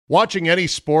Watching any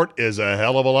sport is a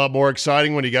hell of a lot more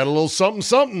exciting when you got a little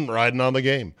something riding on the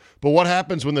game. But what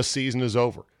happens when the season is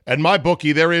over? At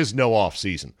MyBookie, there is no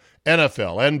off-season.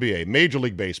 NFL, NBA, Major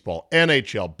League Baseball,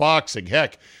 NHL, boxing,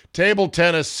 heck, table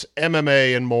tennis,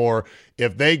 MMA, and more.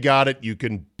 If they got it, you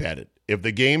can bet it. If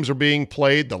the games are being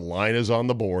played, the line is on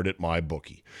the board at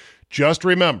MyBookie. Just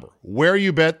remember, where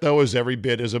you bet, though, is every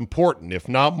bit as important, if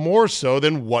not more so,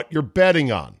 than what you're betting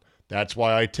on. That's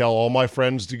why I tell all my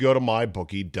friends to go to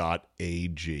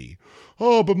mybookie.ag.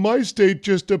 Oh, but my state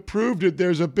just approved it.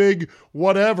 There's a big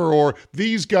whatever, or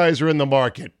these guys are in the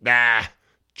market. Nah,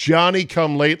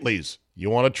 Johnny-come-latelys. You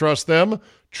want to trust them?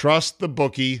 Trust the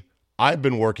bookie I've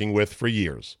been working with for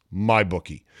years,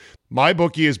 MyBookie.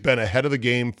 MyBookie has been ahead of the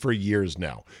game for years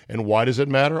now. And why does it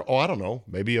matter? Oh, I don't know,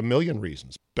 maybe a million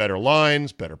reasons. Better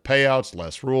lines, better payouts,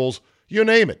 less rules, you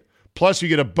name it. Plus, you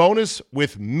get a bonus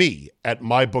with me at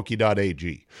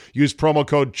mybookie.ag. Use promo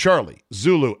code Charlie,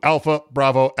 Zulu, Alpha,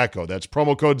 Bravo, Echo. That's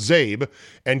promo code ZABE,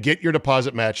 and get your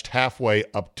deposit matched halfway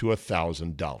up to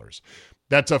 $1,000.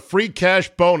 That's a free cash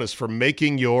bonus for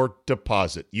making your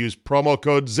deposit. Use promo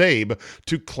code ZABE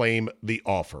to claim the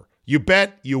offer. You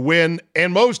bet, you win,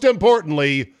 and most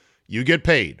importantly, you get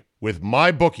paid with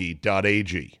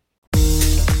mybookie.ag.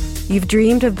 You've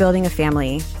dreamed of building a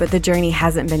family, but the journey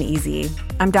hasn't been easy.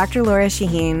 I'm Dr. Laura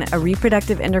Shaheen, a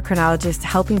reproductive endocrinologist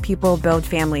helping people build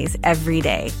families every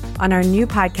day. On our new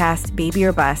podcast, Baby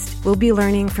or Bust, we'll be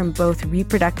learning from both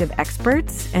reproductive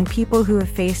experts and people who have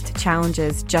faced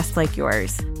challenges just like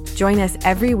yours. Join us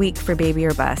every week for Baby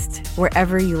or Bust,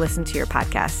 wherever you listen to your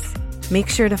podcasts. Make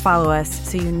sure to follow us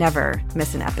so you never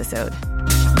miss an episode.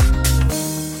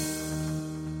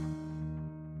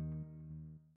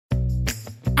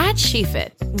 At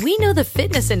SheFit, we know the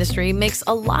fitness industry makes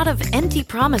a lot of empty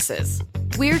promises.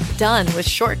 We're done with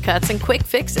shortcuts and quick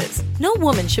fixes. No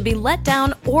woman should be let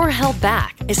down or held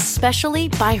back, especially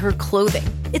by her clothing.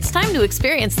 It's time to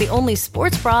experience the only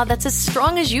sports bra that's as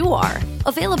strong as you are.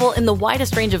 Available in the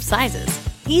widest range of sizes,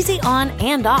 easy on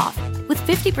and off, with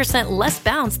 50% less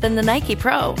bounce than the Nike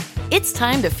Pro. It's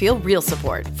time to feel real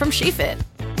support from SheFit.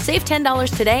 Save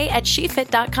 $10 today at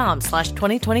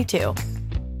shefit.com/2022.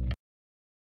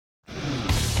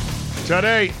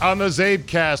 Today on the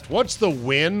Zabecast, what's the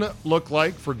win look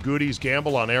like for Gutey's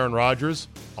gamble on Aaron Rodgers?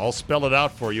 I'll spell it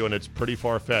out for you, and it's pretty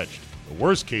far-fetched. The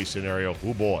worst case scenario,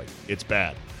 oh boy, it's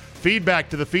bad. Feedback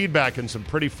to the feedback and some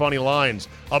pretty funny lines.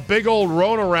 A big old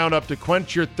Rona roundup to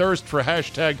quench your thirst for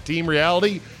hashtag Team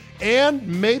Reality. And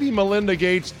maybe Melinda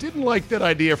Gates didn't like that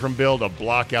idea from Bill to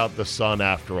block out the sun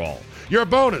after all. Your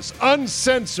bonus,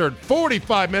 uncensored,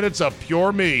 45 minutes of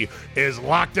pure me is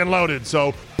locked and loaded.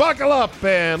 So buckle up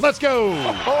and let's go.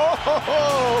 Here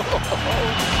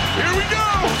we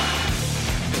go.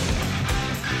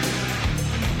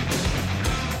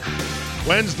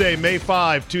 Wednesday, May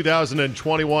 5,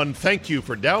 2021. Thank you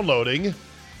for downloading.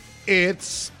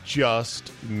 It's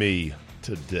just me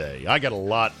today. I got a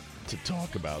lot to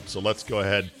talk about, so let's go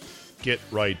ahead, get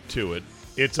right to it.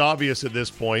 It's obvious at this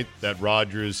point that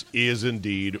Rodgers is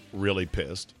indeed really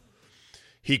pissed.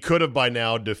 He could have by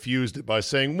now diffused it by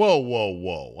saying,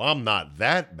 whoa, I'm not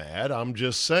that mad. I'm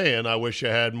just saying I wish I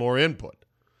had more input.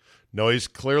 No, he's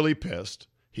clearly pissed.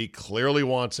 He clearly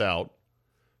wants out.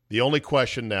 The only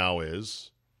question now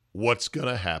is, what's going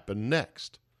to happen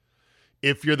next?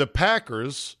 If you're the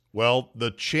Packers, well,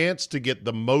 the chance to get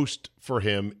the most for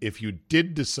him, if you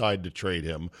did decide to trade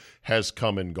him, has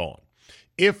come and gone.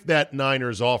 If that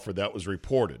Niners offer that was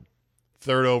reported,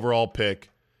 third overall pick,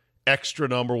 extra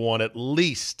number one at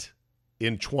least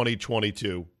in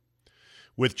 2022,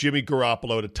 with Jimmy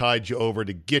Garoppolo to tide you over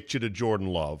to get you to Jordan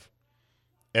Love,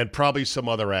 and probably some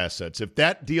other assets. If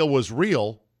that deal was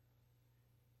real,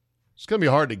 it's going to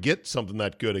be hard to get something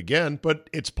that good again, but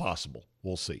it's possible.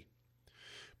 We'll see.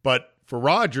 But for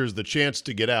Rodgers, the chance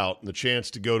to get out and the chance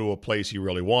to go to a place he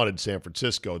really wanted, San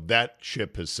Francisco, that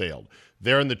ship has sailed.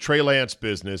 They're in the Trey Lance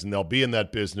business, and they'll be in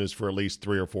that business for at least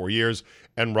 3 or 4 years.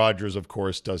 And Rodgers, of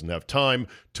course, doesn't have time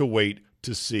to wait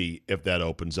to see if that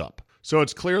opens up. So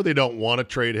it's clear they don't want to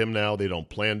trade him now. They don't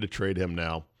plan to trade him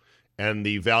now. And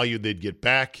the value they'd get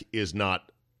back is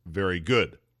not very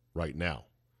good right now.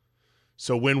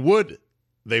 So when would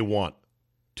they want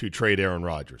to trade Aaron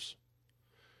Rodgers?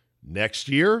 Next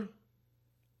year?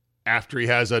 After he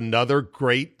has another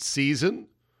great season?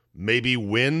 Maybe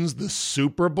wins the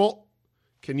Super Bowl?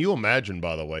 Can you imagine,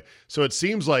 by the way? So it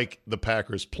seems like the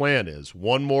Packers' plan is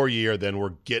one more year, then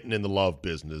we're getting in the love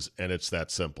business, and it's that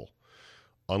simple.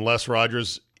 Unless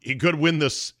Rodgers, he could win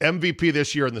this MVP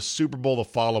this year and the Super Bowl the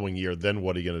following year, then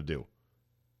what are you going to do?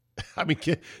 I mean,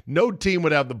 no team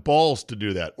would have the balls to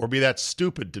do that or be that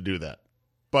stupid to do that.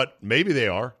 but maybe they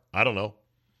are. I don't know.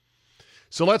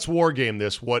 So let's war game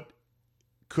this, what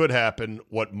could happen,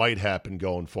 what might happen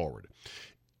going forward.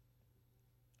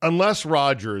 Unless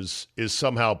Rodgers is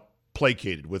somehow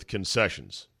placated with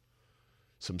concessions,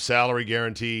 some salary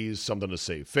guarantees, something to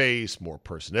save face, more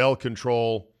personnel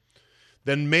control,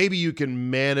 then maybe you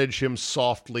can manage him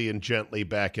softly and gently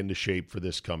back into shape for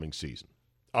this coming season.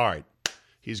 All right,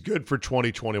 he's good for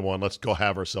 2021. Let's go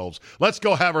have ourselves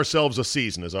a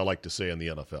season, as I like to say in the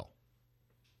NFL.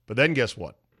 But then guess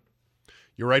what?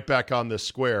 You're right back on this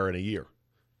square in a year.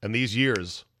 And these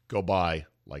years go by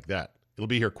like that. It'll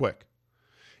be here quick.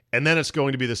 And then it's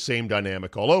going to be the same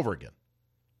dynamic all over again.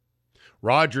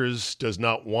 Rodgers does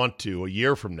not want to, a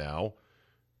year from now,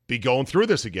 be going through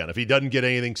this again if he doesn't get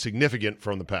anything significant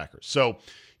from the Packers. So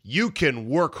you can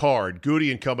work hard.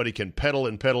 Gutey and company can pedal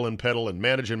and pedal and pedal and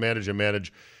manage and manage and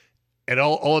manage. And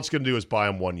all it's going to do is buy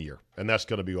him 1 year. And that's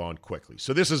going to be on quickly.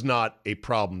 So this is not a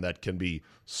problem that can be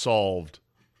solved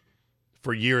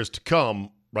for years to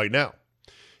come right now.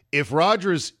 If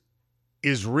Rodgers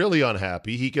is really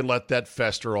unhappy, he can let that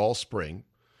fester all spring.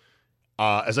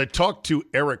 As I talked to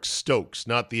Eric Stokes,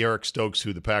 not the Eric Stokes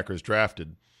who the Packers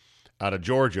drafted out of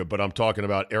Georgia, but I'm talking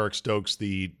about Eric Stokes,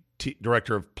 the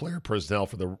director of player personnel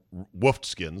for the Woofed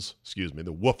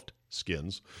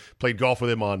Skins. Played golf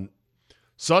with him on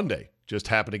Sunday. Just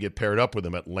happened to get paired up with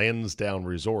him at Lansdowne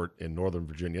Resort in Northern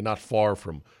Virginia, not far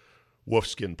from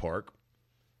Wolfskin Park.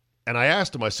 And I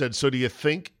asked him, I said, so do you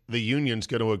think the union's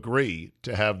going to agree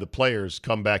to have the players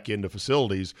come back into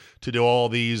facilities to do all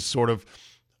these sort of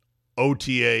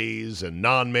OTAs and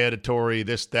non-mandatory,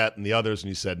 this, that, and the others? And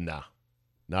he said, nah,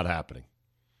 not happening.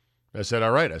 I said,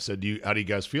 all right. I said, how do you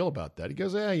guys feel about that? He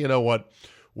goes, you know what?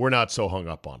 We're not so hung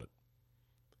up on it.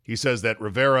 He says that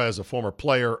Rivera, as a former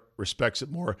player, respects it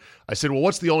more. I said, well,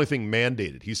 what's the only thing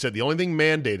mandated? He said the only thing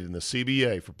mandated in the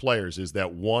CBA for players is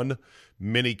that one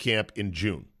mini camp in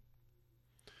June.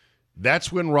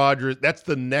 That's when that's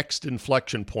the next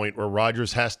inflection point where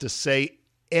Rodgers has to say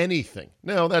anything.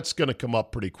 Now, that's going to come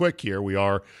up pretty quick here. We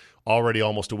are already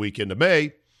almost a week into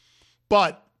May.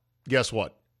 But guess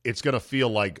what? It's going to feel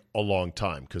like a long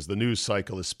time because the news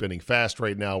cycle is spinning fast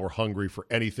right now. We're hungry for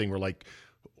anything. We're like,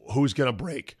 who's going to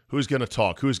break? Who's going to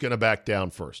talk? Who's going to back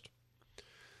down first?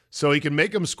 So he can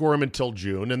make him squirm until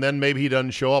June, and then maybe he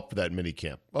doesn't show up for that mini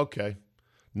camp. Okay.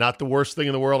 Not the worst thing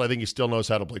in the world. I think he still knows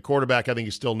how to play quarterback. I think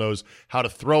he still knows how to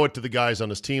throw it to the guys on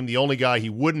his team. The only guy he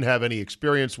wouldn't have any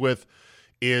experience with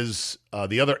is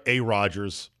the other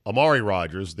Rodgers, Amari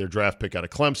Rodgers, their draft pick out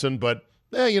of Clemson. But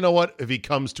you know what? If he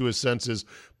comes to his senses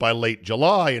by late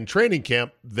July in training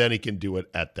camp, then he can do it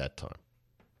at that time.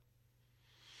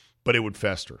 But it would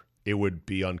fester. It would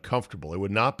be uncomfortable. It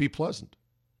would not be pleasant.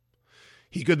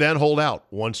 He could then hold out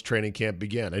once training camp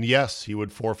began. And yes, he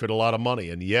would forfeit a lot of money.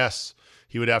 And yes,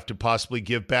 he would have to possibly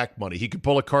give back money. He could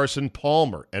pull a Carson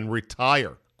Palmer and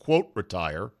retire, quote,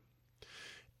 retire,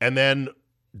 and then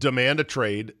demand a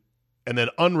trade and then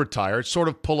unretire, sort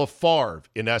of pull a Favre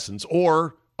in essence,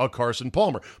 or a Carson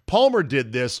Palmer. Palmer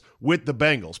did this with the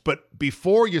Bengals. But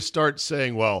before you start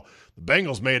saying, well, the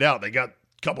Bengals made out, they got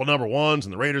a couple number ones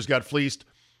and the Raiders got fleeced,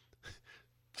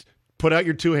 put out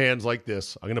your two hands like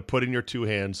this. I'm going to put in your two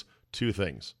hands two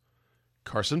things.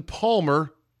 Carson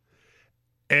Palmer,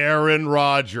 Aaron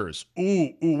Rodgers.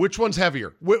 Ooh, which one's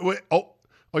heavier? Oh,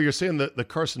 you're saying that the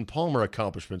Carson Palmer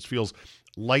accomplishments feels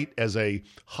light as a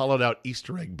hollowed-out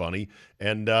Easter egg bunny,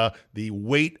 and the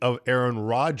weight of Aaron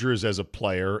Rodgers as a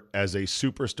player, as a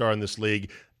superstar in this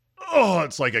league,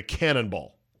 it's like a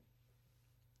cannonball.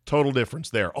 Total difference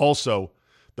there. Also,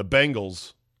 the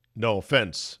Bengals, no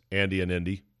offense, Andy and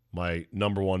Indy, my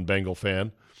number one Bengal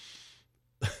fan,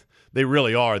 they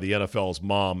really are the NFL's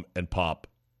mom and pop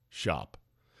shop.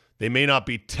 They may not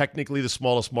be technically the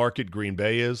smallest market Green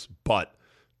Bay is, but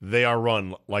they are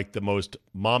run like the most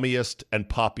mommiest and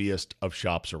poppiest of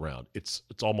shops around. It's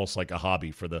almost like a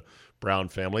hobby for the Brown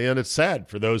family, and it's sad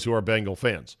for those who are Bengal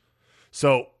fans.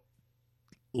 So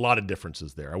a lot of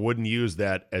differences there. I wouldn't use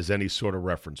that as any sort of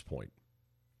reference point.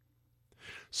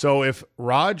 So if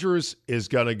Rodgers is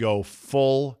going to go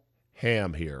full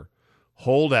ham here,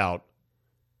 hold out,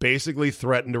 basically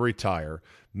threaten to retire,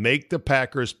 make the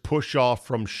Packers push off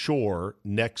from shore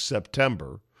next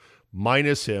September,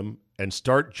 minus him, and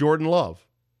start Jordan Love.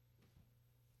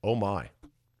 Oh, my.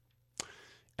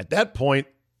 At that point,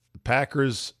 the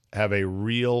Packers have a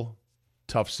real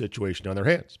tough situation on their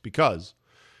hands because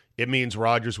it means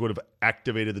Rodgers would have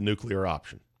activated the nuclear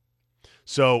option.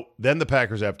 So then the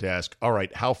Packers have to ask, all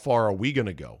right, how far are we going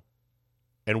to go?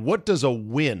 And what does a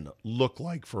win look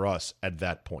like for us at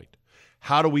that point?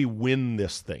 How do we win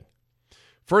this thing?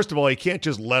 First of all, you can't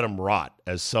just let them rot,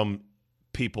 as some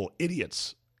people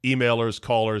idiots. Emailers,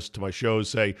 callers to my shows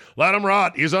say, let him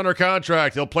rot. He's under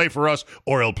contract. He'll play for us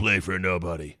or he'll play for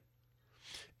nobody.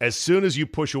 As soon as you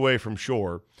push away from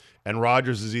shore and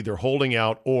Rodgers is either holding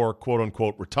out or,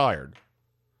 quote-unquote, retired,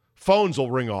 phones will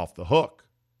ring off the hook.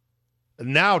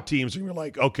 And now teams are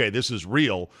like, okay, this is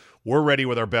real. We're ready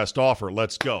with our best offer.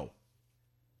 Let's go.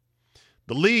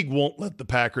 The league won't let the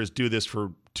Packers do this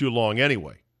for too long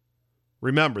anyway.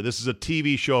 Remember, this is a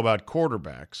TV show about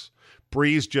quarterbacks.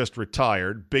 Breeze just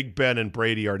retired. Big Ben and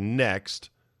Brady are next.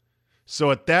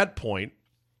 So at that point,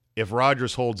 if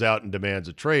Rodgers holds out and demands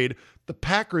a trade, the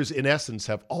Packers, in essence,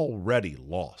 have already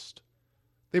lost.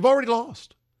 They've already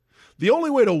lost. The only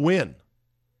way to win,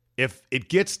 if it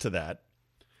gets to that,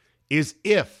 is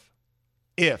if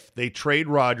they trade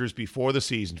Rodgers before the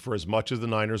season for as much as the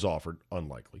Niners offered,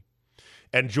 unlikely,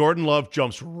 and Jordan Love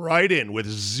jumps right in with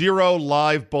 0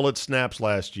 live bullet snaps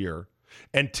last year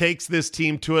and takes this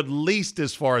team to at least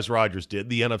as far as Rodgers did,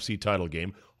 the NFC title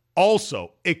game,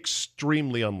 also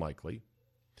extremely unlikely.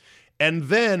 And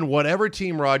then whatever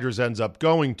team Rodgers ends up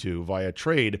going to via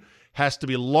trade has to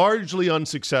be largely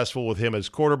unsuccessful with him as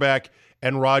quarterback,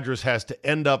 and Rodgers has to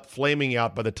end up flaming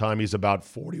out by the time he's about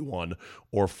 41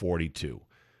 or 42.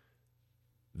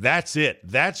 That's it.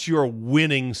 That's your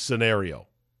winning scenario.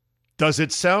 Does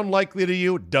it sound likely to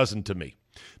you? It doesn't to me.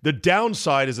 The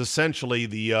downside is essentially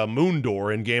the moon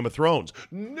door in Game of Thrones.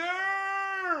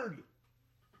 Nerd!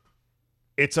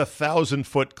 It's a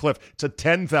 1,000-foot cliff. It's a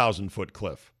 10,000-foot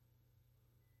cliff.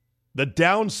 The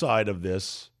downside of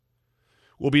this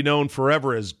will be known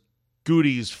forever as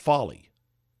Gutey's folly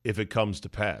if it comes to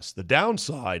pass. The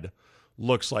downside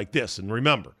looks like this. And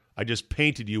remember, I just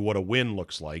painted you what a win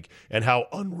looks like and how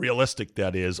unrealistic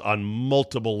that is on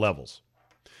multiple levels.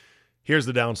 Here's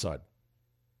the downside.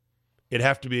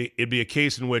 It'd be a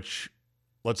case in which,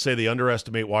 let's say they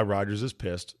underestimate why Rodgers is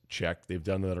pissed. Check. They've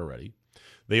done that already.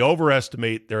 They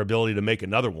overestimate their ability to make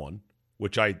another one,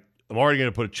 which I'm already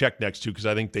going to put a check next to because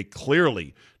I think they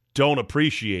clearly don't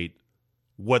appreciate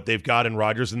what they've got in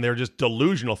Rodgers, and they're just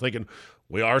delusional, thinking,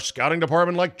 our scouting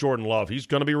department like Jordan Love. He's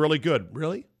going to be really good.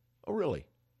 Really? Oh, really?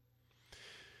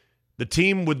 The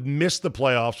team would miss the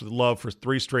playoffs with Love for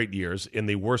 3 straight years in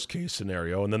the worst-case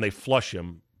scenario, and then they flush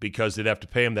him because they'd have to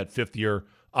pay him that 5th-year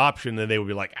option, and they would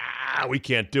be like, we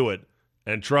can't do it.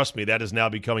 And trust me, that is now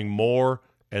becoming more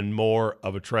and more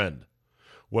of a trend.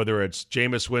 Whether it's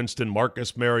Jameis Winston,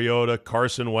 Marcus Mariota,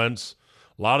 Carson Wentz,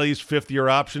 a lot of these 5th-year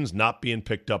options not being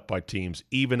picked up by teams,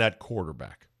 even at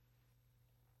quarterback.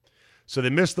 So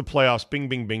they missed the playoffs, bing,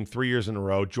 bing, bing, 3 years in a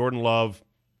row. Jordan Love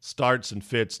starts and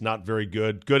fits, not very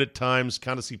good. Good at times,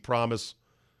 kind of see promise.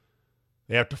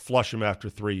 They have to flush him after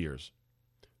 3 years.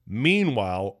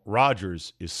 Meanwhile,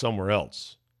 Rodgers is somewhere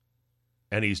else,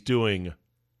 and he's doing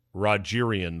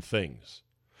Rodgerian things.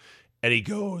 And he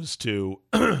goes to,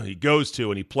 and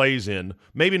he plays in,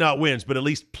 maybe not wins, but at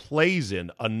least plays in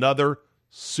another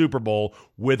Super Bowl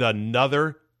with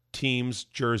another team's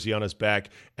jersey on his back.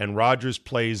 And Rodgers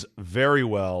plays very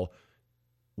well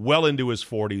into his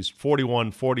 40s,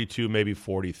 41, 42, maybe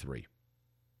 43.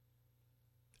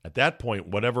 At that point,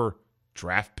 whatever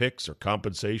draft picks or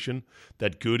compensation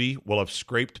that Gutey will have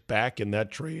scraped back in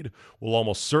that trade will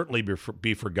almost certainly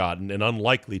be forgotten and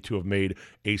unlikely to have made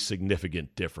a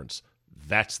significant difference.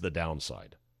 That's the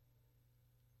downside.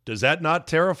 Does that not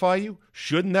terrify you?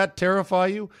 Shouldn't that terrify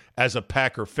you? As a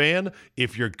Packer fan,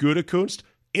 if you're Gutekunst,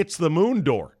 it's the moon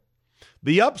door.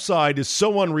 The upside is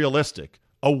so unrealistic.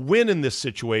 A win in this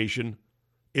situation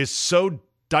is so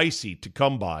dicey to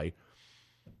come by.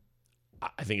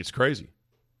 I think it's crazy.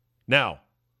 Now,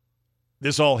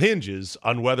 this all hinges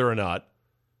on whether or not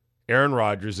Aaron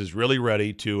Rodgers is really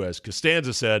ready to, as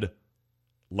Costanza said,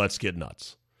 let's get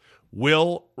nuts.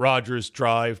 Will Rodgers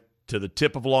drive to the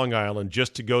tip of Long Island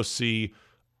just to go see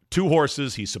 2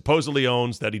 horses he supposedly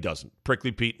owns that he doesn't,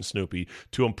 Prickly Pete and Snoopy,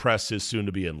 to impress his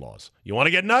soon-to-be in-laws? You want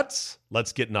to get nuts?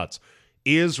 Let's get nuts.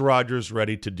 Is Rodgers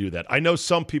ready to do that? I know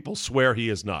some people swear he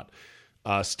is not.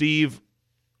 Steve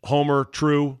Homer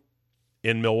True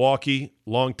in Milwaukee,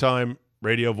 longtime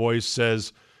radio voice,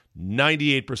 says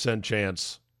 98%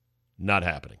 chance not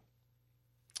happening.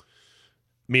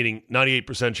 Meaning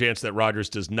 98% chance that Rodgers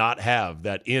does not have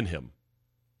that in him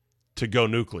to go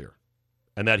nuclear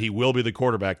and that he will be the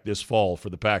quarterback this fall for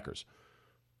the Packers.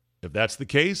 If that's the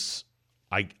case,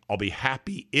 I'll be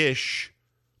happy-ish.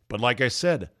 But like I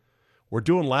said, we're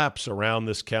doing laps around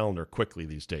this calendar quickly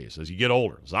these days. As you get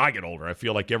older, as I get older, I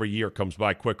feel like every year comes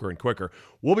by quicker and quicker.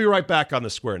 We'll be right back on the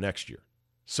square next year.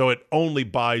 So it only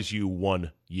buys you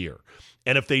 1 year.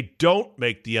 And if they don't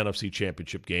make the NFC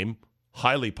Championship game,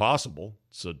 highly possible,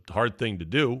 it's a hard thing to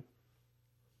do,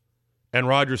 and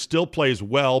Rodgers still plays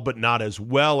well, but not as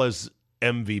well as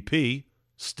MVP,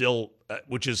 still,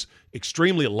 which is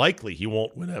extremely likely he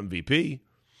won't win MVP,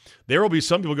 there will be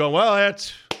some people going, well,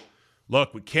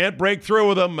 look, we can't break through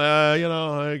with him.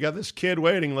 I got this kid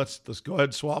waiting. Let's go ahead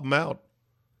and swap him out.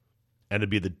 And it'd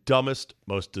be the dumbest,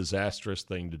 most disastrous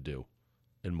thing to do,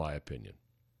 in my opinion.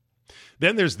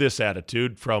 Then there's this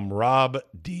attitude from Rob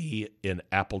D. in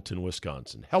Appleton,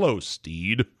 Wisconsin. Hello,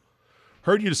 Steed.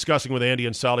 Heard you discussing with Andy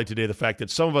and Sally today the fact that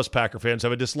some of us Packer fans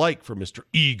have a dislike for Mr.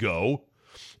 Ego,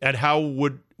 and how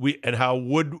would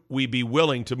we be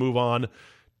willing to move on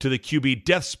to the QB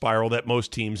death spiral that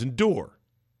most teams endure?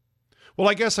 Well,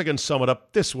 I guess I can sum it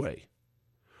up this way.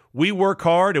 We work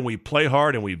hard and we play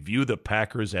hard and we view the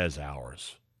Packers as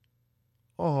ours.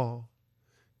 Oh,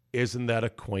 isn't that a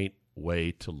quaint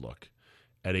way to look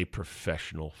at a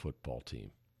professional football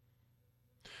team?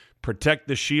 Protect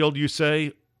the shield, you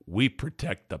say? We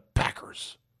protect the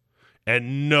Packers.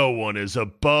 And no one is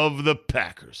above the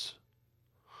Packers.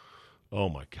 Oh,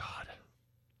 my God.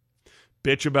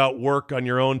 Bitch about work on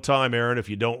your own time, Aaron, if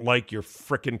you don't like your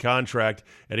frickin' contract.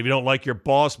 And if you don't like your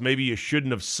boss, maybe you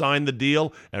shouldn't have signed the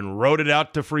deal and wrote it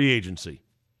out to free agency.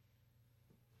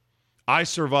 I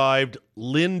survived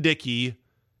Lynn Dickey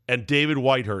and David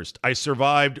Whitehurst. I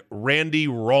survived Randy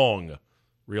Wrong.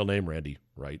 Real name, Randy,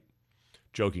 right?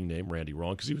 Joking name, Randy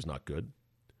Wrong, because he was not good.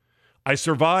 I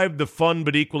survived the fun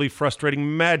but equally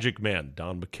frustrating Magic Man,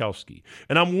 Don Bukowski.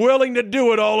 And I'm willing to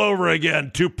do it all over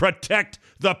again to protect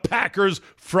the Packers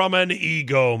from an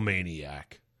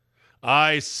egomaniac.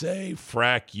 I say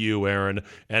frack you, Aaron,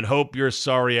 and hope your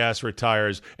sorry ass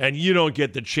retires and you don't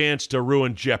get the chance to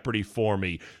ruin Jeopardy for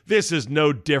me. This is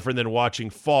no different than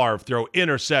watching Favre throw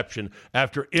interception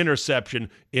after interception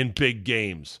in big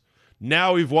games.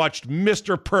 Now we've watched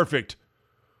Mr. Perfect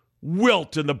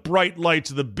wilt in the bright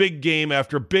lights of the big game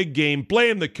after big game,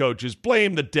 blame the coaches,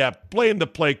 blame the depth, blame the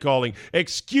play calling,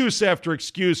 excuse after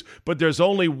excuse, but there's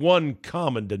only one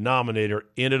common denominator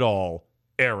in it all,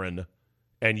 Aaron,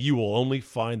 and you will only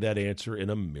find that answer in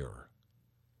a mirror.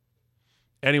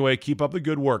 Anyway, keep up the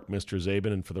good work, Mr.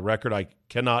 Zabin, and for the record, I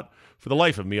cannot, for the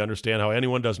life of me, understand how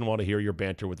anyone doesn't want to hear your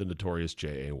banter with the notorious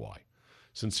J.A.Y.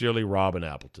 Sincerely, Rob in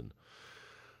Appleton.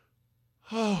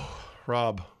 Oh,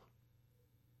 Rob.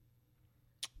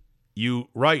 You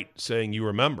write saying you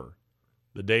remember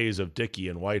the days of Dickey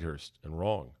and Whitehurst and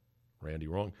Wrong, Randy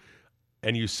Wrong,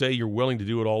 and you say you're willing to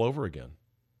do it all over again.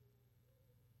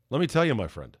 Let me tell you, my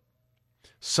friend,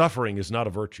 suffering is not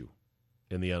a virtue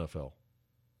in the NFL.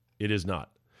 It is not.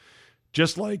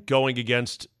 Just like going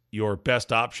against your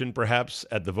best option, perhaps,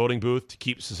 at the voting booth to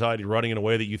keep society running in a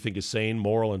way that you think is sane,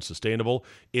 moral, and sustainable,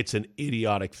 it's an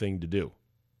idiotic thing to do.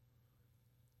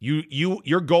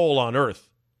 Your goal on earth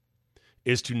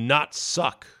is to not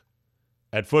suck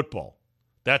at football.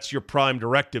 That's your prime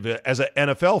directive as an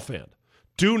NFL fan.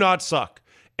 Do not suck.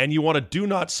 And you want to do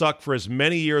not suck for as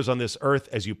many years on this earth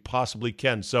as you possibly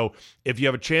can. So if you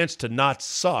have a chance to not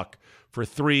suck for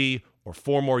 3 or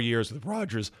 4 more years with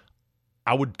Rodgers,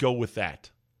 I would go with that.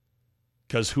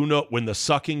 Because who knows, when the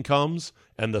sucking comes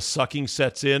and the sucking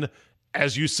sets in,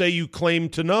 as you say you claim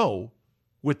to know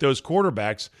with those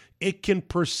quarterbacks, it can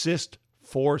persist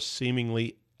for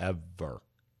seemingly ever.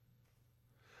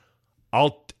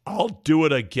 I'll do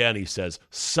it again, he says.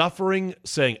 Suffering,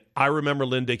 saying, I remember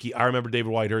Lynn Dickey, I remember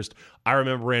David Whitehurst, I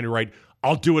remember Randy Wright.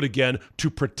 I'll do it again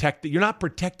to protect. You're not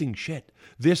protecting shit.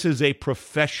 This is a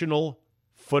professional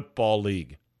football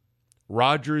league.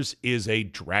 Rodgers is a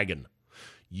dragon.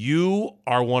 You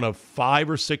are one of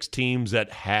 5 or 6 teams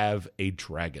that have a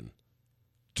dragon.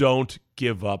 Don't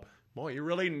give up. Boy, you're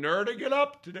really nerding it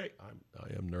up today. I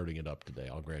am nerding it up today.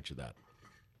 I'll grant you that.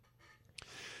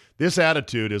 This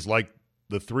attitude is like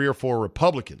the 3 or 4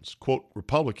 Republicans, quote,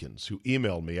 Republicans, who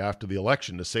emailed me after the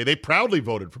election to say they proudly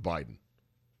voted for Biden.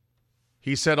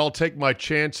 He said, I'll take my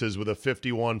chances with a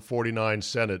 51-49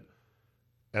 Senate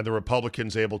and the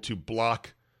Republicans able to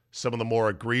block some of the more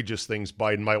egregious things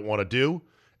Biden might want to do.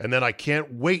 And then I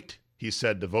can't wait, he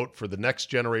said, to vote for the next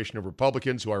generation of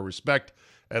Republicans who I respect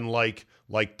and like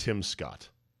Tim Scott.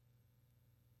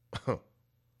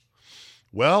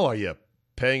 Well, are you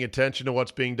paying attention to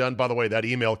what's being done? By the way, that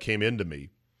email came into me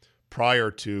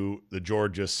prior to the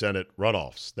Georgia Senate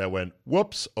runoffs that went,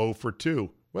 whoops, 0 for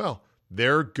 2. Well,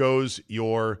 there goes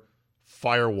your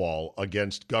firewall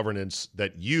against governance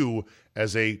that you,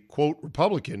 as a, quote,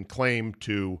 Republican, claim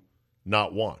to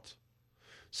not want.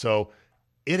 So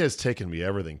it has taken me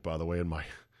everything, by the way, in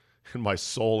my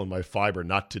soul and my fiber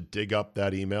not to dig up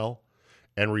that email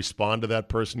and respond to that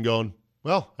person going,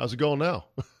 well, how's it going now?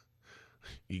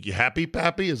 You happy,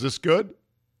 Pappy? Is this good?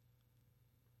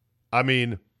 I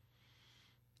mean,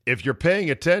 if you're paying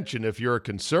attention, if you're a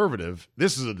conservative,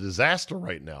 this is a disaster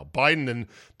right now. Biden and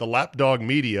the lapdog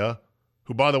media,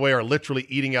 who, by the way, are literally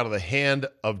eating out of the hand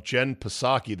of Jen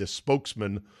Psaki, the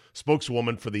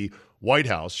spokeswoman for the White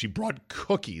House. She brought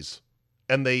cookies,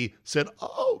 and they said,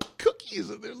 oh, cookies.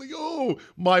 And they're like, oh,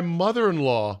 my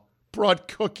mother-in-law brought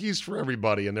cookies for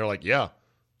everybody. And they're like, yeah,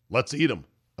 let's eat them.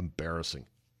 Embarrassing.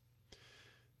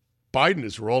 Biden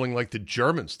is rolling like the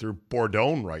Germans through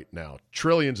Bordeaux right now.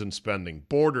 Trillions in spending,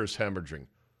 borders hemorrhaging,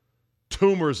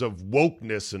 tumors of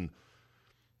wokeness and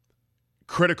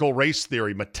critical race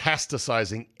theory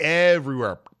metastasizing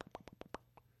everywhere.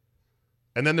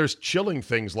 And then there's chilling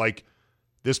things like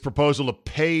this proposal to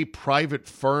pay private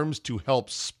firms to help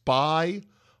spy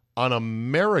on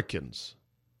Americans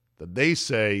that they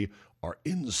say are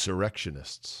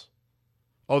insurrectionists.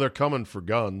 Oh, they're coming for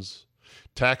guns.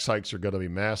 Tax hikes are going to be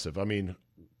massive. I mean,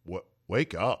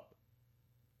 wake up.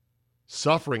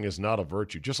 Suffering is not a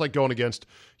virtue. Just like going against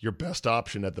your best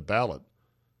option at the ballot.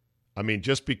 I mean,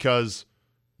 just because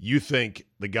you think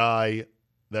the guy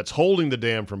that's holding the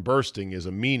dam from bursting is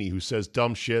a meanie who says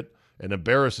dumb shit and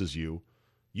embarrasses you,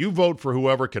 you vote for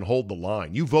whoever can hold the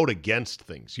line. You vote against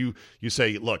things. You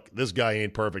say, look, this guy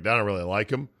ain't perfect. I don't really like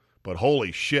him, but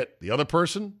holy shit, the other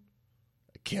person,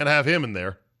 I can't have him in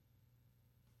there.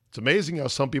 It's amazing how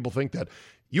some people think that.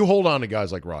 You hold on to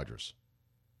guys like Rodgers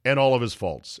and all of his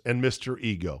faults and Mr.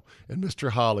 Ego and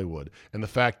Mr. Hollywood and the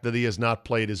fact that he has not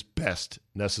played his best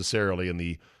necessarily in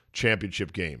the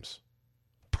championship games.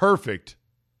 Perfect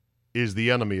is the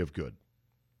enemy of good.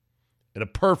 In a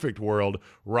perfect world,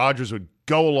 Rodgers would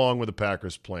go along with the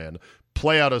Packers' plan,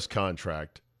 play out his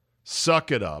contract, suck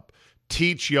it up,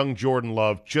 teach young Jordan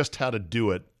Love just how to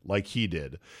do it like he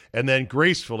did, and then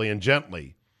gracefully and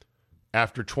gently,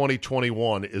 after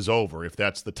 2021 is over, if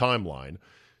that's the timeline,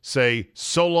 say,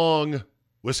 so long,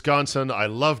 Wisconsin, I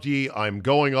loved ye. I'm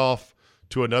going off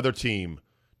to another team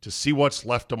to see what's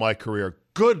left of my career.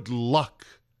 Good luck.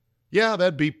 Yeah,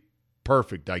 that'd be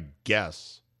perfect, I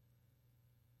guess.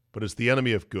 But it's the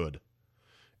enemy of good.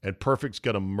 And perfect's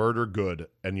going to murder good,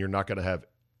 and you're not going to have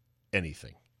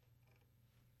anything.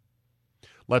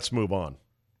 Let's move on.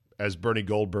 As Bernie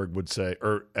Goldberg would say,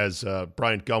 or as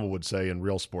Bryant Gumbel would say in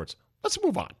Real Sports, let's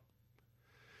move on.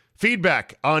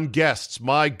 Feedback on guests.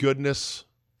 My goodness.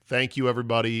 Thank you,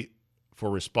 everybody, for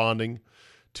responding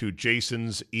to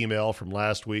Jason's email from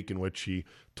last week in which he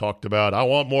talked about, I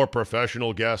want more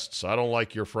professional guests. I don't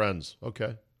like your friends.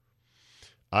 Okay.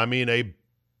 I mean, a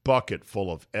bucket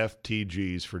full of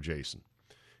FTGs for Jason.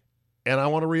 And I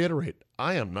want to reiterate,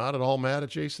 I am not at all mad at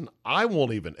Jason. I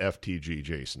won't even FTG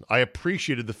Jason. I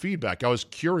appreciated the feedback. I was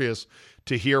curious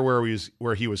to hear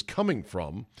where he was coming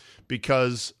from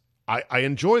because I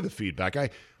enjoy the feedback. I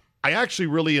actually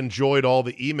really enjoyed all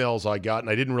the emails I got, and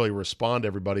I didn't really respond to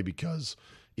everybody because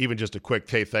even just a quick,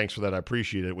 hey, thanks for that, I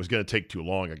appreciate it. It was going to take too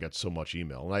long. I got so much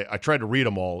email. And I tried to read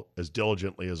them all as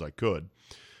diligently as I could.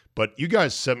 But you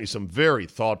guys sent me some very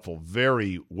thoughtful,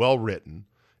 very well-written,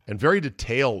 and very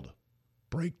detailed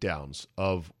breakdowns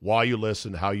of why you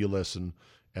listen, how you listen,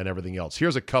 and everything else.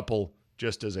 Here's a couple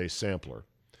just as a sampler.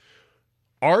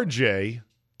 RJ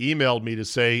emailed me to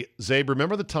say, Zabe,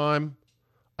 remember the time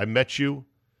I met you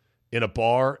in a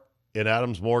bar in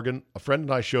Adams Morgan? A friend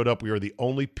and I showed up. We were the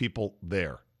only people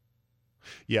there.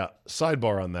 Yeah,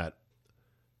 sidebar on that.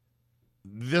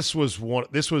 This was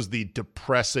the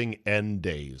depressing end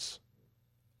days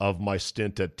of my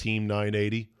stint at Team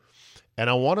 980. And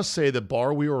I want to say the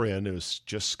bar we were in, it was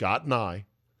just Scott and I,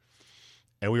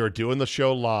 and we were doing the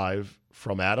show live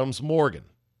from Adams Morgan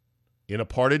in a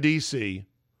part of D.C.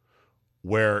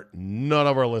 where none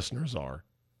of our listeners are.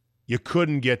 You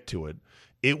couldn't get to it.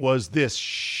 It was this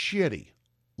shitty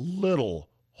little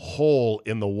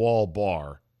hole-in-the-wall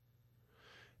bar.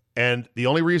 And the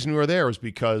only reason we were there was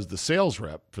because the sales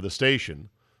rep for the station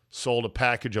sold a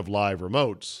package of live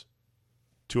remotes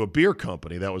to a beer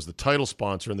company that was the title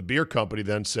sponsor. And the beer company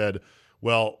then said,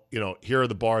 well, here are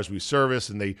the bars we service.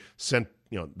 And they sent,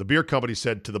 the beer company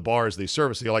said to the bars they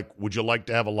service, they're like, would you like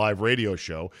to have a live radio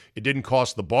show? It didn't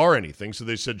cost the bar anything. So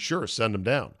they said, sure, send them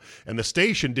down. And the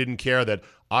station didn't care that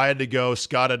I had to go,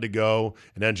 Scott had to go,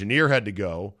 an engineer had to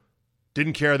go.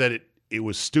 Didn't care that it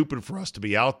was stupid for us to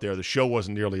be out there. The show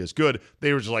wasn't nearly as good.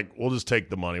 They were just like, we'll just take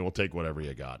the money. We'll take whatever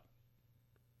you got.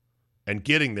 And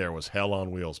getting there was hell on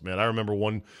wheels, man. I remember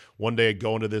one day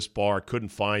going to this bar, couldn't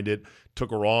find it,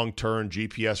 took a wrong turn,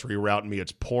 GPS rerouting me.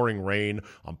 It's pouring rain.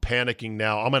 I'm panicking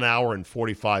now. I'm an hour and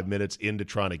 45 minutes into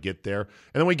trying to get there.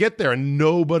 And then we get there and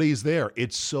nobody's there.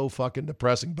 It's so fucking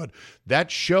depressing. But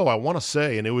that show, I want to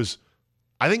say, and it was,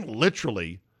 I think,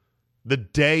 literally the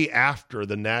day after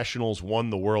the Nationals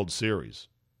won the World Series.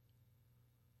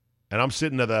 And I'm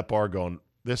sitting at that bar going,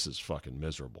 this is fucking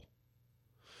miserable.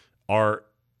 Our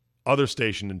other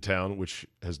station in town, which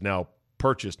has now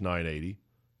purchased 980,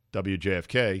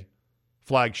 WJFK,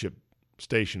 flagship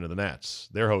station of the Nats.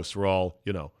 Their hosts were all,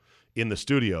 in the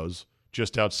studios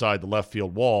just outside the left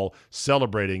field wall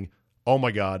celebrating, oh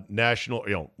my God, national,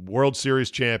 World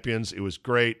Series champions. It was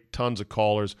great. Tons of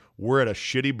callers. We're at a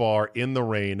shitty bar in the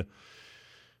rain.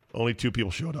 Only 2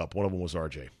 people showed up. One of them was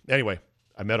RJ. Anyway,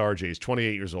 I met RJ. He's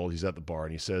 28 years old. He's at the bar,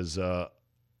 and he says,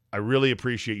 I really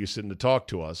appreciate you sitting to talk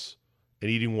to us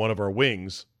and eating one of our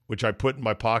wings, which I put in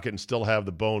my pocket and still have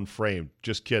the bone framed.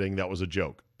 Just kidding. That was a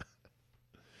joke.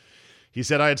 He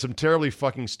said, I had some terribly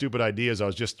fucking stupid ideas I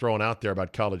was just throwing out there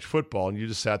about college football, and you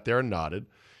just sat there and nodded,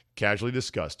 casually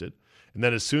discussed it. And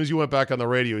then as soon as you went back on the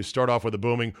radio, you start off with a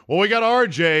booming, well, we got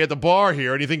RJ at the bar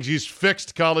here, and he thinks he's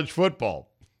fixed college football.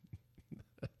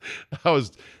 I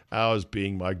was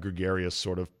being my gregarious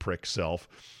sort of prick self,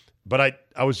 but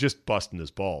I was just busting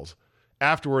his balls.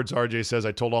 Afterwards, RJ says,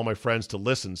 I told all my friends to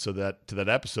listen to that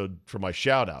episode for my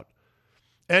shout-out.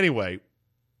 Anyway,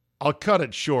 I'll cut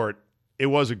it short. It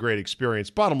was a great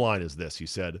experience. Bottom line is this, he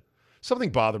said.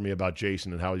 Something bothered me about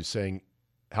Jason and how he's saying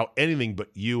how anything but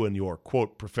you and your,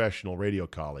 quote, professional radio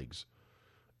colleagues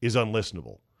is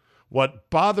unlistenable.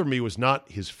 What bothered me was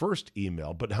not his first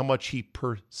email, but how much he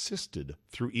persisted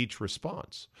through each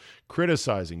response,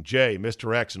 criticizing Jay,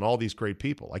 Mr. X, and all these great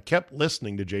people. I kept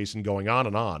listening to Jason going on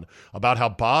and on about how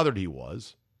bothered he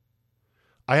was.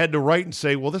 I had to write and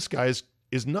say, well, this guy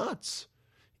is nuts.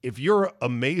 If you're an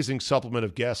amazing supplement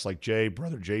of guests like Jay,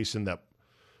 brother Jason,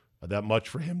 that much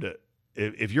for him to,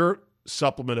 if you're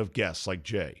supplement of guests like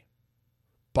Jay,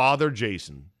 bother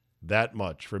Jason that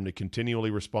much for him to continually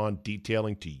respond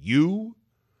detailing to you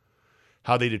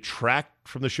how they detract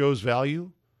from the show's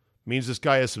value, means this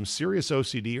guy has some serious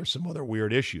OCD or some other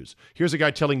weird issues. Here's a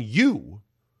guy telling you,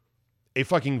 a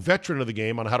fucking veteran of the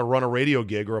game, on how to run a radio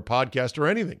gig or a podcast or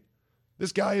anything.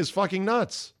 This guy is fucking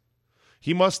nuts.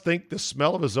 He must think the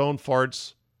smell of his own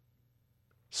farts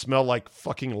smell like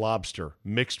fucking lobster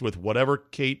mixed with whatever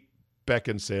Kate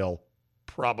Beckinsale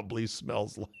probably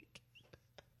smells like.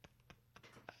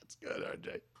 That's good,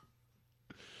 RJ.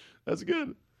 That's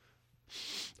good.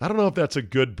 I don't know if that's a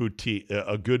good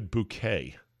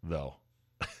bouquet, though.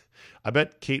 I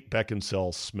bet Kate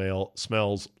Beckinsale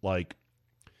smells like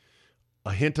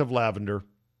a hint of lavender,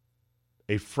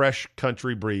 a fresh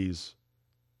country breeze,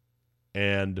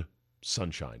 and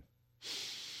sunshine.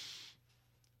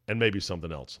 And maybe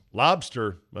something else.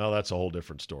 Lobster, well, that's a whole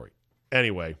different story.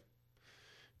 Anyway,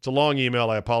 it's a long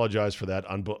email. I apologize for that.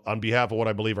 On behalf of what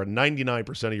I believe are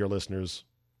 99% of your listeners,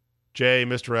 Jay,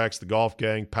 Mr. X, the Golf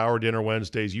Gang, Power Dinner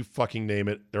Wednesdays, you fucking name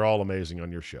it. They're all amazing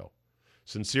on your show.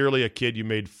 Sincerely, a kid you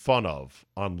made fun of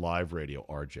on live radio,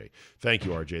 RJ. Thank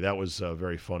you, RJ. That was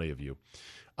very funny of you.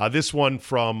 This one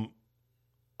from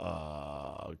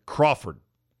Crawford.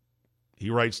 He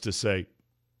writes to say,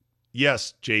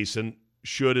 yes, Jason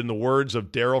should, in the words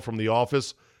of Daryl from The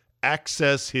Office,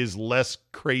 access his less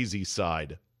crazy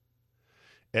side.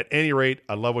 At any rate,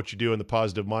 I love what you do and the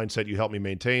positive mindset you help me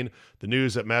maintain. The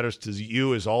news that matters to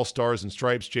you is All Stars and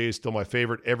Stripes. Jay is still my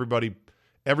favorite. Everybody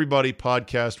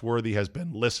podcast worthy has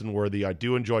been listen worthy. I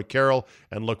do enjoy Carol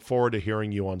and look forward to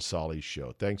hearing you on Solly's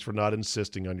show. Thanks for not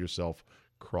insisting on yourself,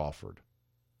 Crawford.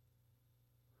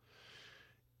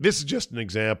 This is just an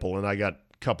example, and I got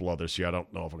a couple others here. I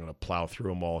don't know if I'm going to plow through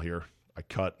them all here. I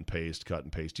cut and paste.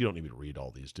 You don't need me to read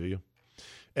all these, do you?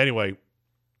 Anyway,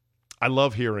 I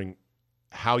love hearing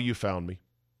how you found me,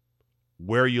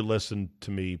 where you listened to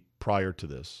me prior to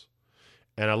this,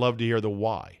 and I love to hear the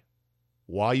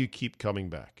why you keep coming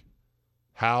back.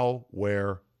 How,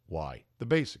 where, why. The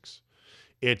basics.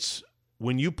 It's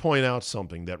when you point out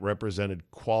something that represented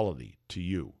quality to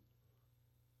you,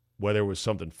 whether it was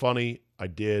something funny I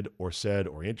did or said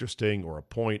or interesting or a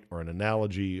point or an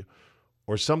analogy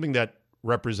or something that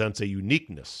represents a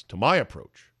uniqueness to my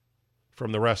approach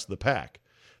from the rest of the pack.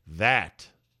 That,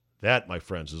 my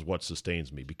friends, is what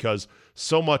sustains me, because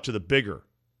so much of the bigger,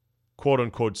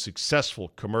 quote-unquote, successful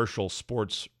commercial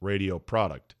sports radio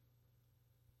product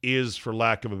is, for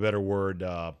lack of a better word,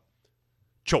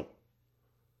 choke.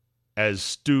 As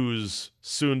Stu's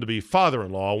soon-to-be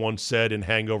father-in-law once said in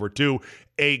Hangover 2,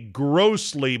 a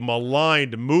grossly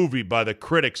maligned movie by the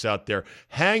critics out there.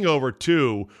 Hangover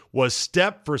 2 was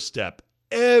step for step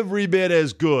every bit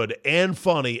as good and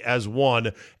funny as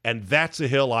 1, and that's a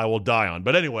hill I will die on.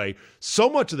 But anyway, so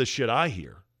much of the shit I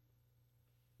hear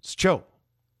is choke.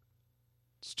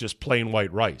 It's just plain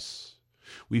white rice.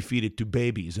 We feed it to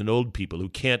babies and old people who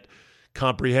can't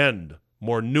comprehend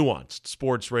more nuanced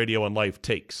sports radio and life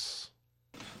takes.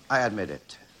 I admit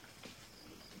it.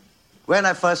 When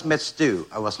I first met Stu,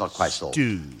 I was not quite sold.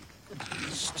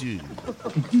 Stu.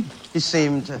 He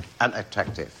seemed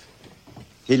unattractive.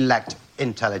 He lacked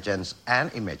intelligence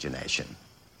and imagination.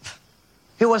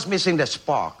 He was missing the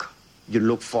spark you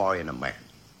look for in a man.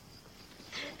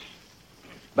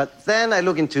 But then I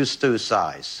looked into Stu's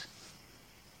eyes.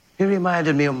 He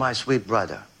reminded me of my sweet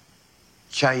brother,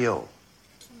 Chayo.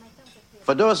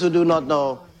 For those who do not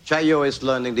know, Chayo is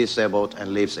learning disabled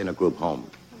and lives in a group home.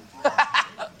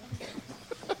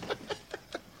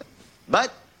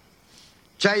 But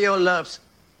Chayo loves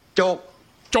joke.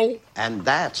 And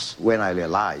that's when I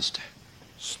realized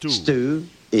Stu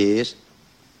is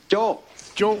joke.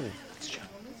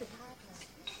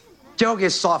 Joke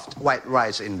is soft white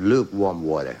rice in lukewarm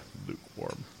water.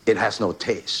 It has no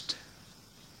taste.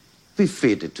 We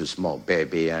feed it to small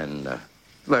baby and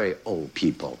very old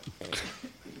people.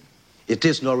 It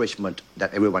is nourishment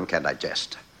that everyone can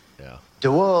digest. Yeah.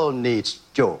 The world needs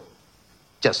joke,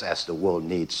 just as the world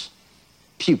needs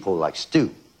people like Stu.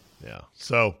 Yeah.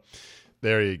 So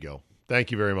there you go.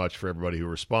 Thank you very much for everybody who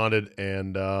responded.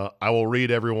 And I will read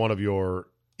every one of your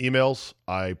emails.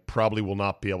 I probably will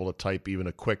not be able to type even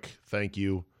a quick thank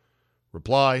you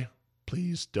reply.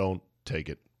 Please don't take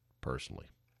it personally.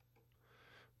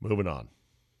 Moving on.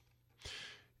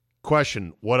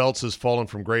 Question, what else has fallen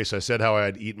from grace? I said how I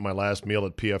had eaten my last meal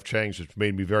at P.F. Chang's, which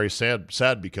made me very sad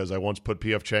because I once put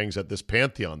P.F. Chang's at this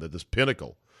pantheon, at this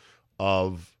pinnacle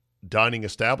of dining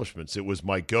establishments. It was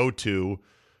my go-to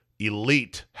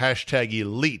elite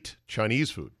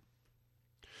Chinese food.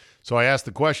 So I asked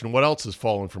the question, what else has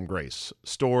fallen from grace?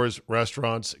 Stores,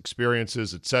 restaurants,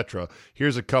 experiences, etc.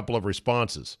 Here's a couple of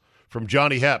responses. From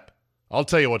Johnny Hepp, I'll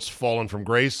tell you what's fallen from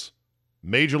grace.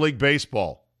 Major League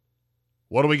Baseball.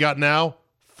 What do we got now?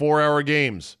 4-hour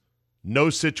games. No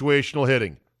situational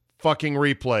hitting. Fucking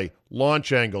replay.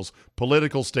 Launch angles.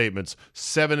 Political statements.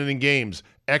 7-inning games.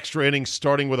 Extra innings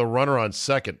starting with a runner on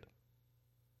second.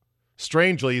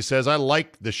 Strangely, he says, I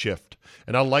like the shift,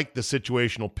 and I like the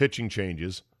situational pitching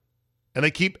changes, and they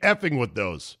keep effing with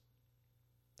those.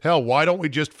 Hell, why don't we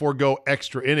just forego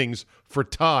extra innings for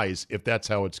ties if that's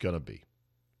how it's going to be?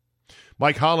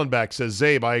 Mike Hollenbach says,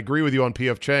 Zabe, I agree with you on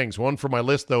P.F. Chang's. One for my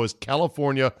list, though, is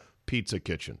California Pizza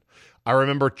Kitchen. I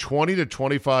remember 20 to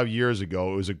 25 years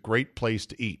ago, it was a great place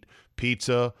to eat.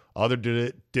 Pizza,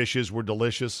 other dishes were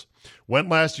delicious. Went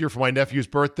last year for my nephew's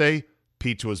birthday.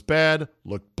 Pizza was bad,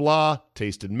 looked blah,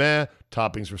 tasted meh,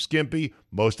 toppings were skimpy,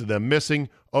 most of them missing.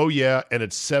 Oh yeah, and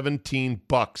it's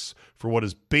 $17 for what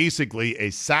is basically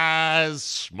a size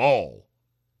small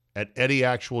at any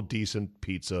actual decent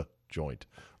pizza joint.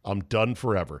 I'm done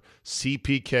forever.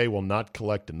 CPK will not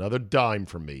collect another dime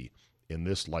from me in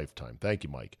this lifetime. Thank you,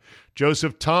 Mike.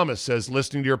 Joseph Thomas says,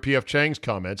 listening to your P.F. Chang's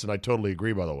comments, and I totally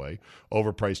agree, by the way,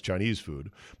 overpriced Chinese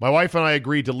food. My wife and I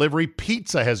agree delivery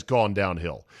pizza has gone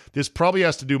downhill. This probably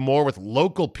has to do more with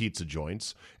local pizza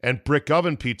joints and brick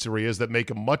oven pizzerias that make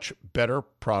a much better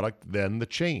product than the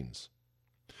chains.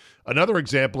 Another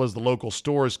example is the local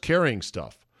stores carrying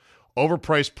stuff.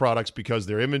 Overpriced products because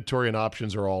their inventory and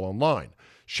options are all online.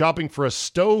 Shopping for a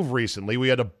stove recently, we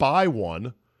had to buy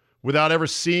one without ever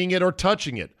seeing it or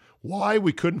touching it. Why?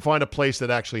 We couldn't find a place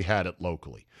that actually had it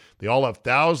locally. They all have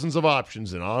thousands of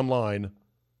options in online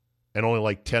and only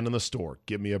like 10 in the store.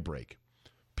 Give me a break.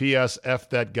 P.S. F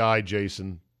that guy,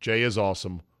 Jason. Jay is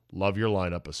awesome. Love your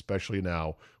lineup, especially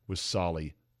now with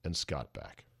Solly and Scott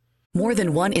back. More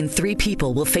than 1 in 3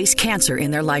 people will face cancer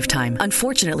in their lifetime.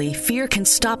 Unfortunately, fear can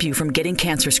stop you from getting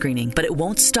cancer screening, but it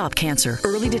won't stop cancer.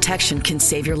 Early detection can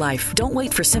save your life. Don't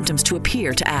wait for symptoms to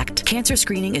appear to act. Cancer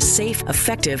screening is safe,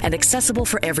 effective, and accessible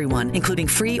for everyone, including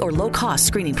free or low-cost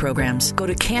screening programs. Go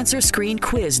to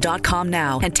CancerScreenQuiz.com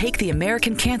now and take the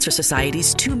American Cancer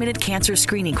Society's 2-minute cancer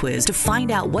screening quiz to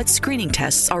find out what screening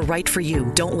tests are right for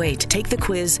you. Don't wait. Take the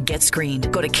quiz. Get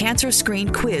screened. Go to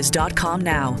CancerScreenQuiz.com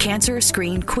now.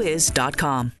 CancerScreenQuiz.com.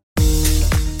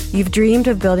 You've dreamed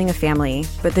of building a family,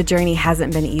 but the journey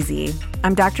hasn't been easy.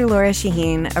 I'm Dr. Laura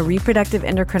Shaheen, a reproductive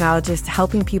endocrinologist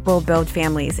helping people build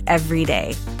families every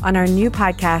day. On our new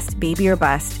podcast, Baby or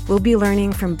Bust, we'll be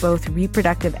learning from both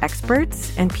reproductive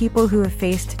experts and people who have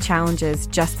faced challenges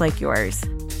just like yours.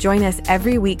 Join us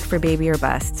every week for Baby or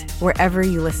Bust, wherever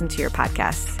you listen to your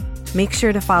podcasts. Make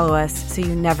sure to follow us so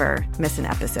you never miss an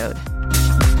episode.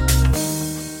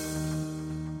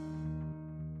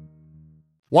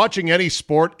 Watching any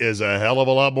sport is a hell of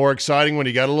a lot more exciting when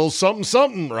you got a little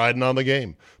something riding on the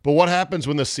game. But what happens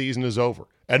when the season is over?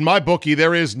 At MyBookie,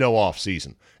 there is no off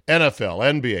season.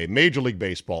 NFL, NBA, Major League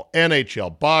Baseball,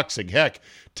 NHL, boxing, heck,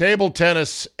 table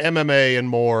tennis, MMA, and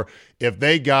more. If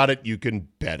they got it, you can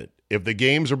bet it. If the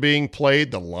games are being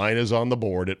played, the line is on the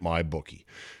board at MyBookie.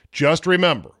 Just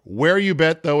remember, where you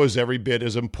bet, though, is every bit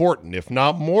as important, if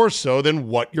not more so than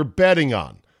what you're betting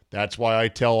on. That's why I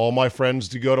tell all my friends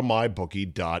to go to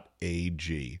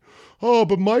mybookie.ag. Oh,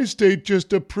 but my state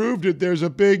just approved it. There's a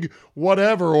big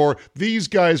whatever, or these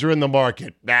guys are in the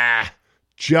market. Nah,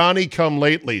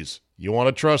 Johnny-come-latelys. You want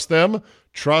to trust them?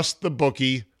 Trust the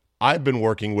bookie I've been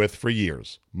working with for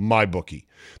years, MyBookie.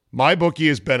 MyBookie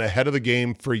has been ahead of the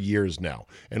game for years now.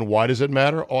 And why does it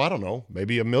matter? Oh, I don't know.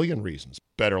 Maybe a million reasons.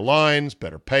 Better lines,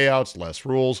 better payouts, less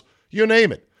rules, you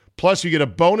name it. Plus, you get a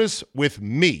bonus with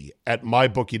me at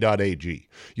mybookie.ag.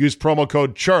 Use promo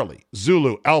code Charlie,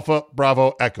 Zulu, Alpha,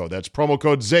 Bravo, Echo. That's promo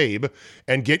code ZABE,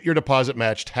 and get your deposit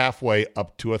matched halfway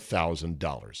up to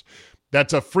 $1,000.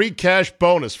 That's a free cash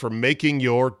bonus for making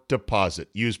your deposit.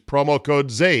 Use promo code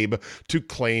ZABE to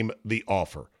claim the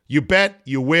offer. You bet,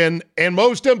 you win, and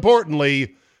most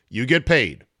importantly, you get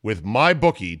paid with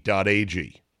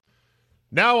mybookie.ag.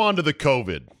 Now on to the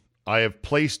COVID. I have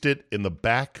placed it in the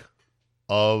back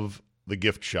of the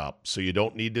gift shop, so you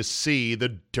don't need to see the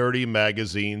dirty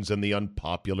magazines and the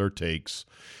unpopular takes.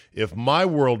 If my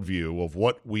worldview of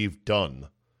what we've done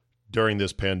during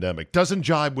this pandemic doesn't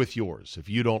jibe with yours, if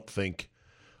you don't think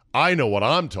I know what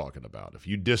I'm talking about, if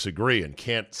you disagree and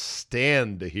can't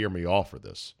stand to hear me offer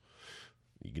this,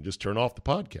 you can just turn off the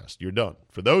podcast. You're done.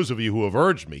 For those of you who have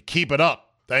urged me, keep it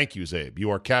up. Thank you, Zabe. You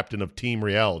are captain of Team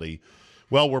Reality.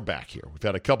 Well, we're back here. We've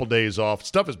had a couple days off.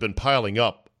 Stuff has been piling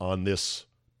up on this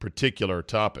particular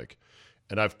topic,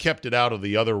 and I've kept it out of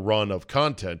the other run of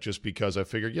content just because I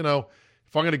figured, if I'm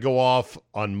going to go off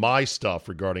on my stuff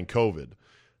regarding COVID,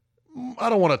 I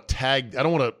don't want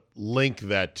to link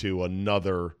that to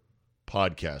another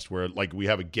podcast where, like, we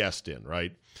have a guest in,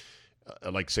 right?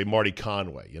 Like, say, Marty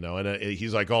Conway, and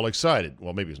he's like all excited.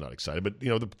 Well, maybe he's not excited, but,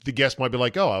 the guest might be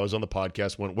like, oh, I was on the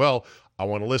podcast, went well, I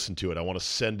want to listen to it. I want to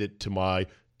send it to my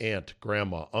aunt,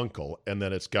 grandma, uncle, and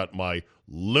then it's got my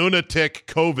lunatic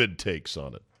COVID takes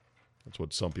on it. That's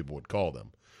what some people would call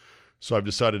them. So I've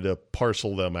decided to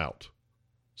parcel them out.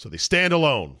 So they stand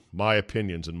alone, my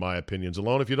opinions and my opinions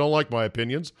alone. If you don't like my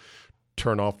opinions,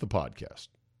 turn off the podcast.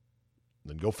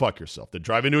 Then go fuck yourself. Then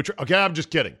drive into a Okay, I'm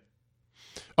just kidding.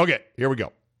 Okay, here we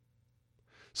go.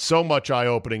 So much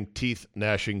eye-opening,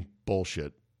 teeth-gnashing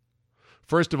bullshit.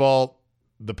 First of all,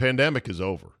 the pandemic is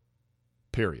over.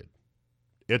 Period.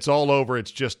 It's all over.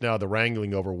 It's just now the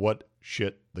wrangling over what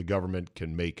shit the government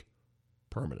can make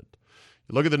permanent.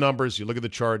 You look at the numbers, you look at the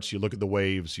charts, you look at the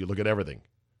waves, you look at everything.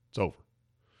 It's over.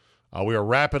 We are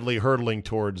rapidly hurtling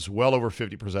towards well over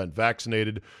 50%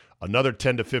 vaccinated, another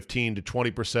 10 to 15 to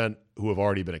 20% who have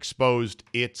already been exposed.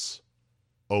 It's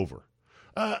over.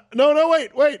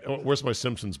 Wait. Oh, where's my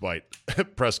Simpsons bite?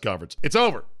 Press conference. It's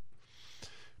over.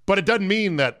 But it doesn't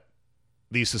mean that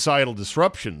the societal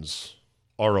disruptions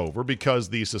are over, because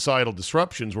the societal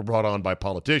disruptions were brought on by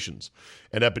politicians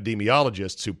and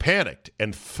epidemiologists who panicked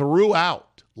and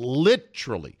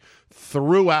literally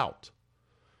threw out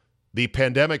the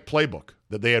pandemic playbook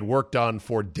that they had worked on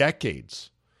for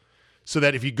decades. So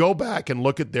that if you go back and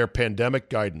look at their pandemic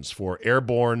guidance for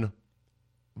airborne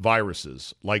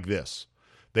viruses like this,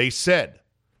 they said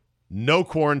no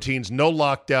quarantines, no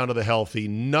lockdown of the healthy,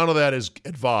 none of that is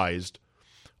advised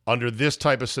under this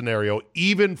type of scenario,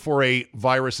 even for a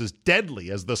virus as deadly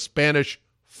as the Spanish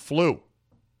flu.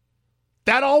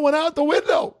 That all went out the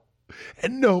window.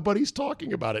 And nobody's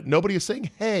talking about it. Nobody is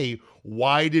saying, hey,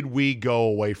 why did we go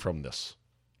away from this?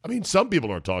 I mean, some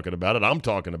people aren't talking about it. I'm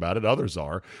talking about it. Others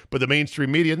are. But the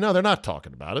mainstream media, no, they're not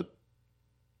talking about it.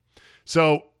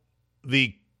 So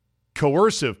the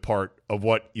coercive part of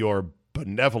what your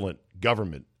benevolent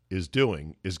government is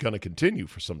doing is going to continue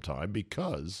for some time,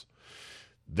 because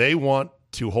they want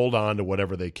to hold on to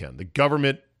whatever they can. The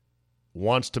government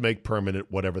wants to make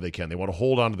permanent whatever they can. They want to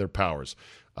hold on to their powers.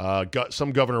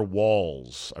 Some Governor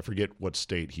Walz, I forget what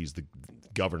state he's the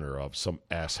governor of, some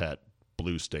asshat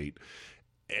blue state.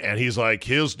 And he's like,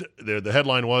 the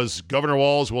headline was, Governor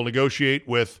Walz will negotiate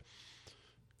with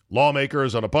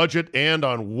lawmakers on a budget and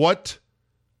on what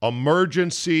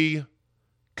emergency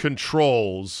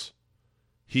controls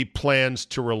he plans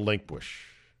to relinquish.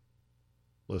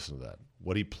 Listen to that.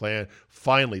 What he planned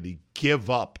finally to give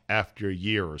up after a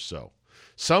year or so.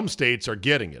 Some states are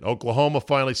getting it. Oklahoma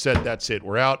finally said, that's it,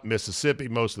 we're out. Mississippi,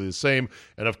 mostly the same.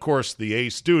 And, of course, the A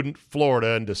student,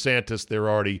 Florida and DeSantis, they're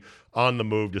already on the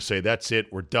move to say, that's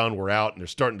it, we're done, we're out. And they're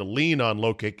starting to lean on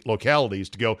localities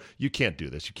to go, you can't do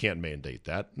this, you can't mandate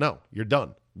that. No, you're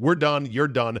done. We're done, you're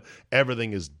done,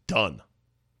 everything is done.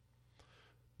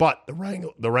 But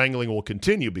the wrangling will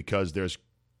continue because there's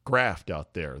graft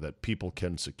out there that people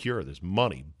can secure. There's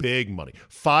money, big money.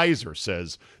 Pfizer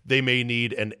says they may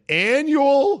need an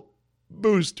annual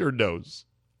booster dose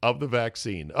of the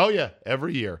vaccine. Oh, yeah,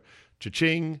 every year.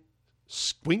 Cha-ching,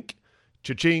 squink,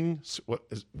 cha-ching. What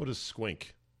is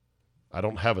squink? I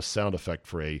don't have a sound effect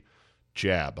for a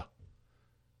jab.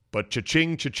 But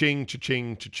cha-ching, cha-ching,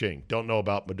 cha-ching, cha-ching. Don't know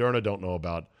about Moderna, don't know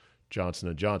about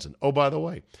Johnson & Johnson. Oh, by the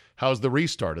way, how's the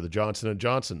restart of the Johnson &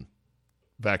 Johnson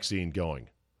vaccine going?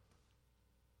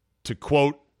 To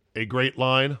quote a great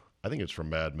line, I think it's from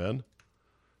Mad Men,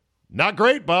 not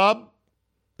great, Bob.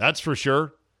 That's for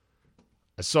sure.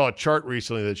 I saw a chart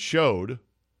recently that showed,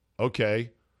 what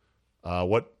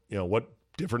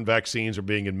different vaccines are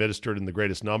being administered in the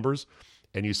greatest numbers.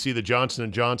 And you see the Johnson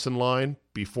 & Johnson line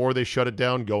before they shut it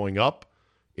down going up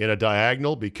in a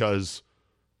diagonal because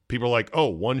people are like, oh,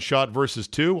 1 shot versus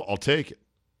 2, I'll take it.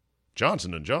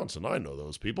 Johnson & Johnson, I know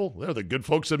those people. They're the good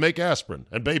folks that make aspirin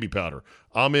and baby powder.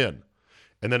 I'm in.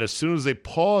 And then as soon as they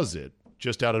pause it,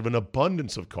 just out of an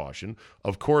abundance of caution,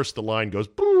 of course the line goes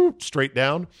boop, straight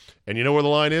down. And you know where the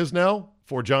line is now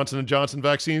for Johnson & Johnson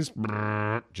vaccines?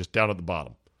 Just down at the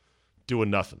bottom, doing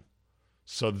nothing.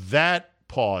 So that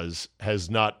pause has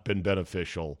not been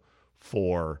beneficial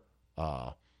for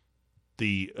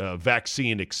the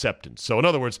vaccine acceptance. So in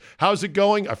other words, how's it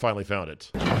going? I finally found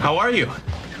it. How are you?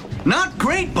 Not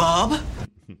great, Bob.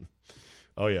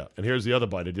 Oh, yeah. And here's the other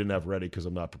bite I didn't have ready because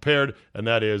I'm not prepared, and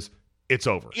that is, it's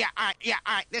over. Yeah, all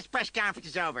right. This press conference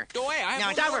is over. Go away. No,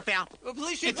 it's over, Phil.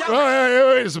 Police, it's over.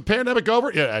 over. Wait, is the pandemic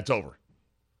over? Yeah, it's over.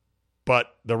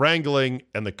 But the wrangling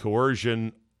and the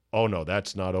coercion, oh, no,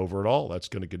 that's not over at all. That's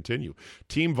going to continue.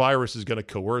 Team Virus is going to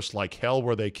coerce like hell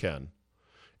where they can.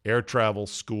 Air travel,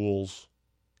 schools,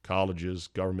 colleges,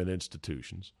 government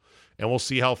institutions. And we'll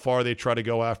see how far they try to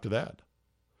go after that.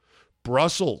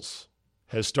 Brussels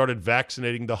has started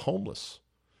vaccinating the homeless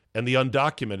and the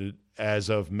undocumented as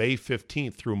of May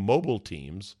 15th through mobile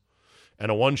teams, and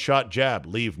a one-shot jab.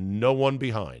 Leave no one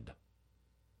behind.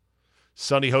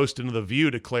 Sunny Hostin of The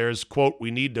View declares, quote, we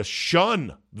need to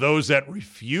shun those that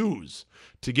refuse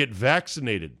to get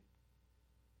vaccinated.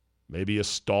 Maybe a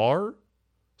star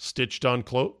stitched on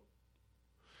cloak?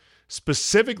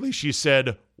 Specifically, she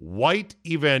said, white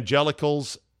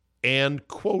evangelicals and,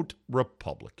 quote,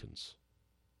 Republicans.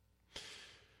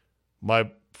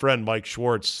 My friend Mike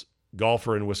Schwartz,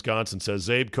 golfer in Wisconsin, says,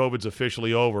 Zabe, COVID's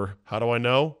officially over. How do I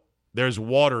know? There's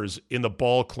waters in the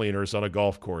ball cleaners on a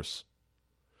golf course.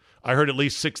 I heard at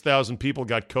least 6,000 people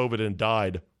got COVID and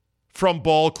died from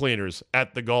ball cleaners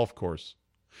at the golf course.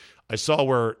 I saw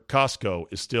where Costco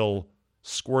is still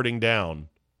squirting down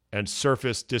and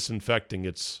surface disinfecting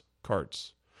its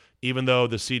carts, even though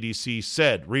the CDC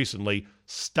said recently,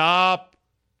 stop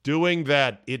doing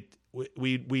that.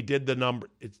 We did the number.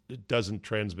 It doesn't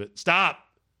transmit. Stop.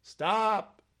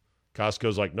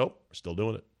 Costco's like, nope, we're still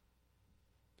doing it.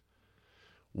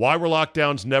 Why were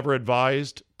lockdowns never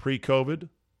advised pre-COVID?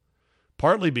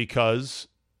 Partly because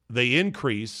they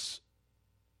increase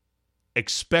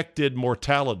expected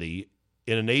mortality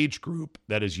in an age group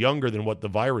that is younger than what the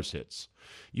virus hits.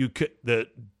 The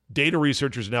data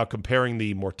researchers are now comparing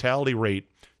the mortality rate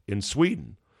in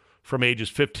Sweden from ages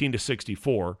 15 to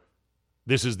 64.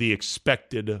 This is the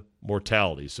expected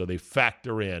mortality. So they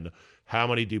factor in how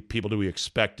many people do we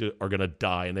expect are going to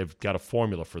die, and they've got a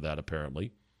formula for that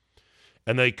apparently.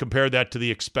 And they compared that to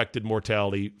the expected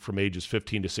mortality from ages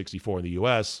 15 to 64 in the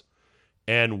U.S.,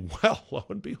 and, well, lo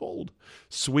and behold,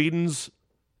 Sweden's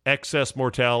excess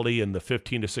mortality in the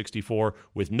 15 to 64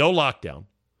 with no lockdown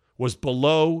was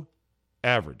below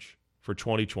average for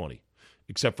 2020,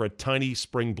 except for a tiny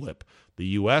spring blip. The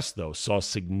U.S., though, saw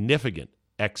significant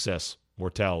excess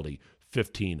mortality,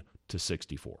 15 to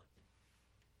 64,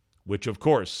 which, of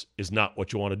course, is not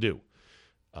what you want to do.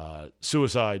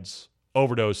 Suicides,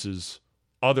 overdoses,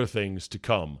 other things to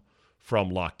come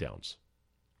from lockdowns.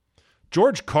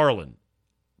 George Carlin,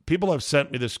 people have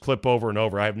sent me this clip over and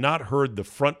over. I have not heard the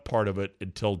front part of it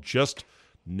until just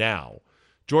now.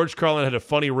 George Carlin had a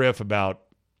funny riff about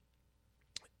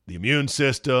the immune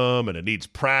system, and it needs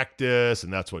practice,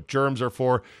 and that's what germs are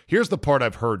for. Here's the part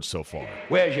I've heard so far.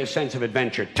 Where's your sense of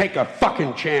adventure? Take a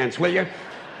fucking chance, will you?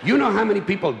 You know how many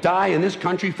people die in this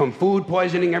country from food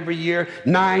poisoning every year?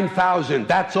 9,000.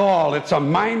 That's all. It's a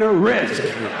minor risk.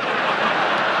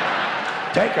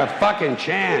 Take a fucking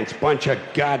chance, bunch of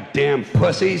goddamn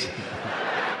pussies.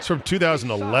 It's from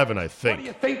 2011, I think. What do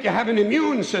you think you have an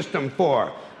immune system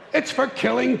for? It's for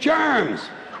killing germs.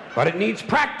 But it needs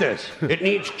practice. It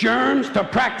needs germs to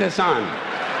practice on.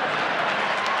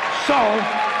 So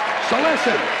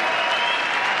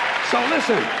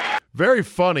listen. Very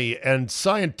funny and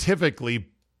scientifically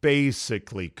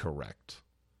basically correct.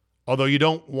 Although you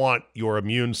don't want your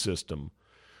immune system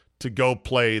to go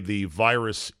play the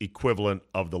virus equivalent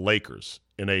of the Lakers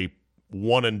in a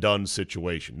one-and-done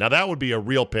situation. Now, that would be a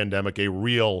real pandemic, a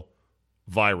real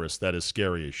virus that is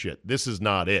scary as shit. This is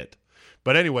not it.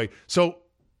 But anyway, so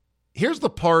here's the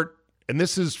part, and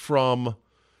this is from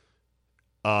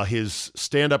his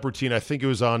stand-up routine. I think it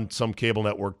was on some cable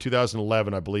network.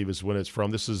 2011, I believe, is when it's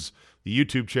from. This is the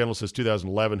YouTube channel says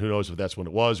 2011. Who knows if that's when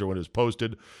it was or when it was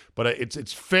posted. But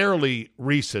it's fairly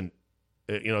recent.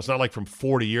 You know, it's not like from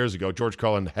 40 years ago. George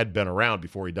Carlin had been around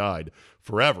before he died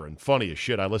forever. And funny as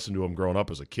shit, I listened to him growing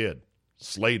up as a kid.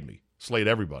 Slayed me. Slayed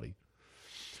everybody.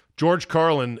 George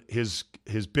Carlin, his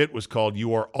bit was called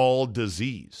 "You Are All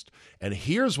Diseased." And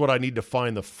here's what I need to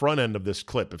find the front end of this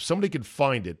clip. If somebody could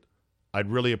find it,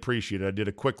 I'd really appreciate it. I did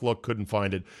a quick look, couldn't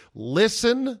find it.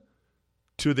 Listen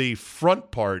to the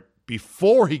front part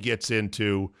before he gets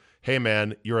into, hey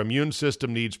man, your immune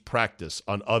system needs practice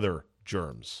on other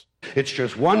germs. It's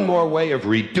just one more way of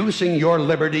reducing your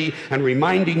liberty and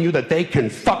reminding you that they can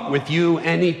fuck with you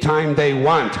anytime they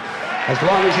want, as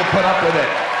long as you put up with it.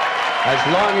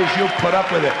 As long as you put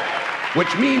up with it.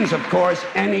 Which means, of course,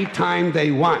 anytime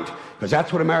they want. Because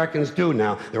that's what Americans do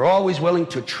now. They're always willing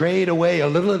to trade away a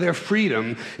little of their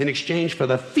freedom in exchange for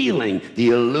the feeling, the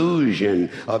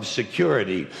illusion of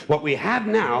security. What we have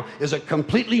now is a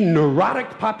completely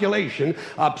neurotic population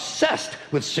obsessed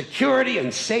with security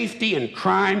and safety and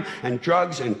crime and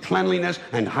drugs and cleanliness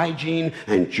and hygiene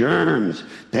and germs.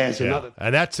 There's another.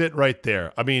 And that's it right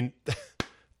there. I mean,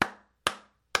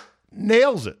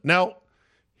 nails it. Now,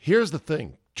 here's the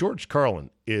thing. George Carlin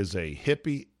is a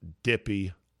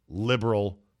hippy-dippy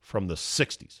liberal from the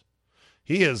 60s.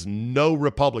 He is no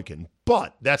Republican,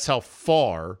 but that's how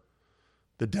far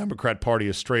the Democrat Party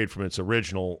has strayed from its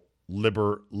original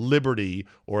liberty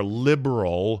or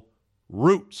liberal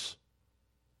roots.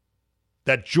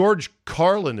 That George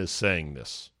Carlin is saying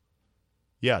this.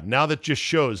 Yeah, now that just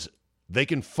shows they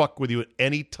can fuck with you at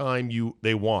any time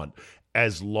they want,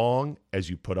 as long as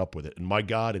you put up with it. And my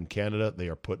God, in Canada, they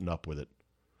are putting up with it.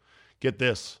 Get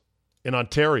this. In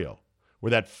Ontario,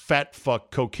 where that fat fuck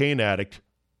cocaine addict,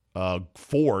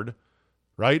 Ford,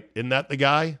 right? Isn't that the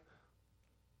guy?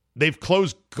 They've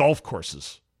closed golf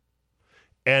courses.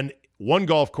 And one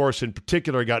golf course in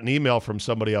particular, I got an email from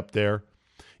somebody up there,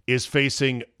 is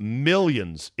facing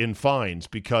millions in fines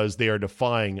because they are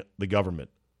defying the government.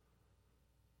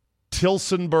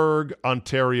 Tillsonburg,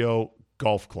 Ontario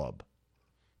Golf Club.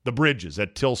 The Bridges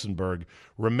at Tillsonburg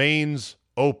remains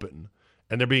open,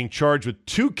 and they're being charged with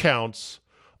 2 counts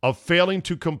of failing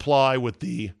to comply with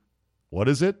the, what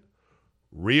is it?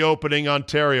 Reopening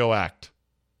Ontario Act.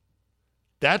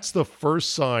 That's the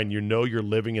first sign you know you're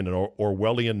living in an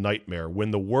Orwellian nightmare,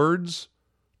 when the words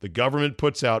the government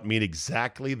puts out mean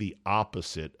exactly the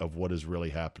opposite of what is really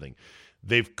happening.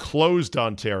 They've closed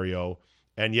Ontario,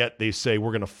 and yet they say, we're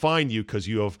going to fine you because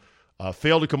you have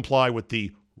failed to comply with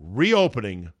the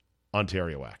Reopening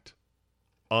Ontario Act.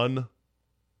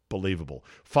 Unbelievable.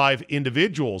 5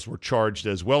 individuals were charged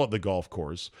as well at the golf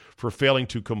course for failing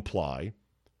to comply.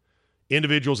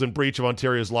 Individuals in breach of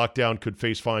Ontario's lockdown could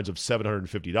face fines of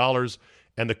 $750,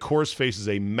 and the course faces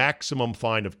a maximum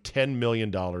fine of $10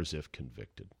 million if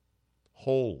convicted.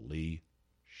 Holy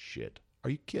shit. Are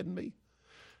you kidding me?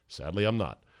 Sadly, I'm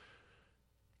not.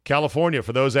 California,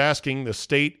 for those asking, the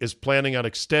state is planning on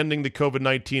extending the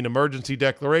COVID-19 emergency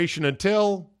declaration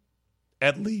until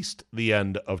at least the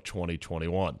end of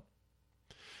 2021.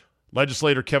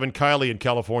 Legislator Kevin Kiley in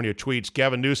California tweets,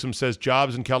 Gavin Newsom says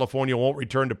jobs in California won't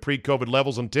return to pre-COVID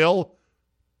levels until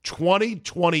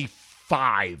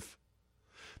 2025.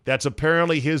 That's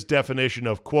apparently his definition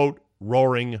of, quote,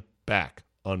 roaring back,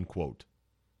 unquote.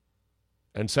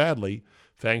 And sadly,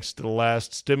 thanks to the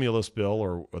last stimulus bill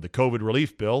or the COVID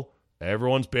relief bill,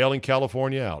 everyone's bailing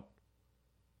California out.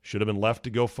 Should have been left to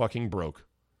go fucking broke.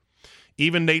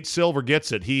 Even Nate Silver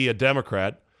gets it. He, a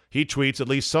Democrat, he tweets, at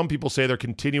least some people say they're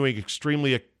continuing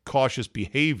extremely cautious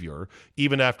behavior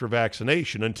even after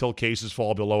vaccination until cases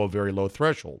fall below a very low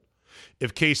threshold.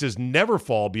 If cases never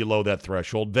fall below that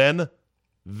threshold, then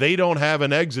they don't have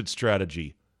an exit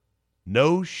strategy.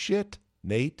 No shit,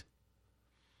 Nate.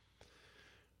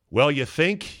 Well, you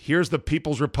think? Here's the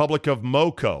People's Republic of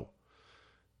Moco.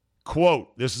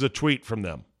 Quote, this is a tweet from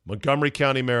them. Montgomery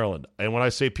County, Maryland. And when I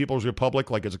say People's Republic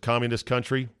like it's a communist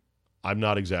country, I'm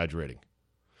not exaggerating.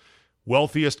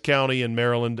 Wealthiest county in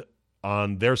Maryland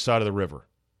on their side of the river.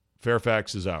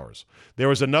 Fairfax is ours. There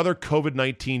was another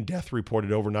COVID-19 death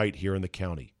reported overnight here in the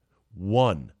county.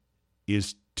 1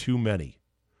 is too many.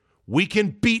 We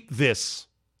can beat this.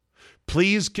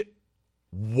 Please.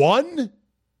 1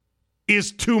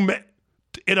 is too many.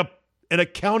 In a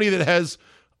county that has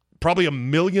Probably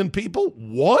 1 million people?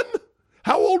 One?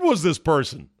 How old was this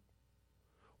person?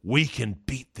 We can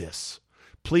beat this.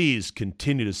 Please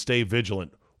continue to stay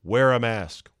vigilant. Wear a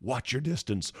mask. Watch your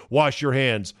distance. Wash your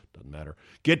hands. Doesn't matter.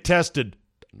 Get tested.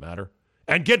 Doesn't matter.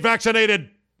 And get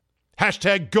vaccinated.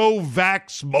 Hashtag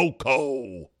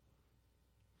GoVaxMoco.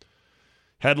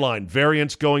 Headline,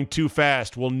 variants going too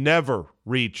fast will never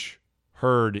reach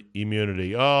herd immunity.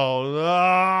 Yeah.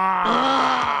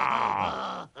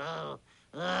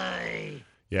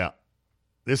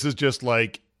 This is just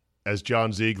like, as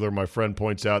John Ziegler, my friend,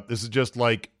 points out, this is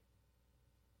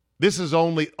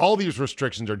only, all these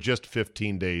restrictions are just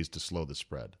 15 days to slow the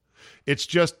spread. It's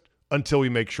just until we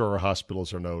make sure our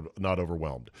hospitals are not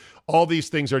overwhelmed. All these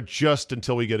things are just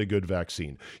until we get a good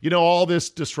vaccine. All this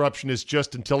disruption is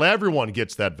just until everyone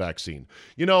gets that vaccine.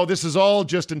 This is all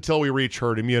just until we reach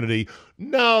herd immunity.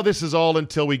 No, this is all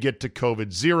until we get to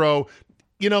COVID zero.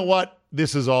 You know what?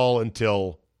 This is all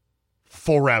until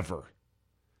forever.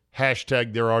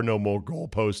 Hashtag there are no more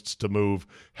goalposts to move.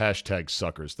 Hashtag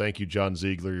suckers. Thank you, John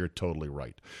Ziegler. You're totally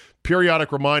right.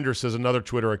 Periodic reminder, says another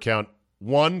Twitter account.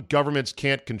 1, governments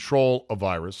can't control a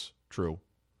virus. True.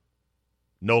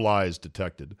 No lies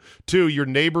detected. 2, your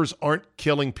neighbors aren't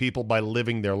killing people by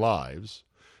living their lives.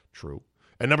 True.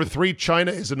 And number 3,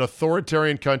 China is an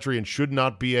authoritarian country and should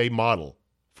not be a model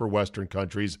for Western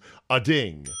countries. A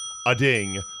ding, a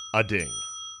ding, a ding.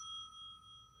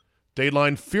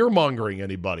 Dateline fear-mongering,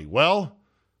 anybody? Well,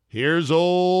 here's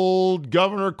old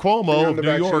Governor Cuomo of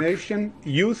New York. Vaccination,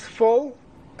 youthful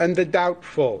and the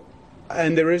doubtful.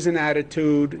 And there is an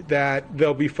attitude that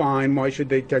they'll be fine. Why should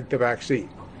they take the vaccine?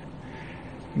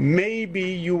 Maybe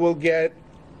you will get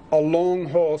a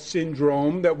long-haul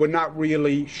syndrome that we're not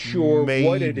really sure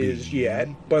what it is yet,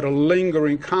 but a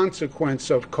lingering consequence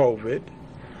of COVID.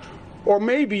 Or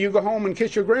maybe you go home and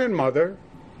kiss your grandmother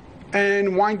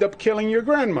and wind up killing your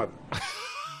grandmother.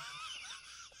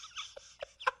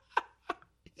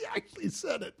 He actually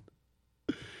said it.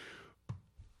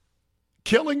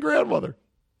 Killing grandmother.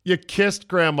 You kissed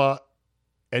grandma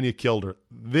and you killed her.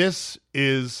 This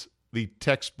is the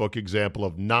textbook example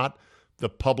of not the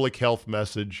public health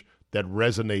message that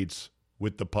resonates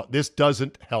with the public. This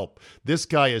doesn't help. This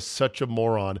guy is such a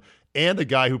moron and a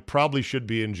guy who probably should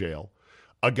be in jail.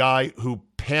 A guy who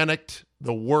panicked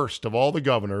the worst of all the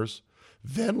governors,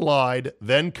 then lied,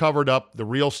 then covered up the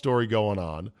real story going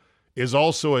on, is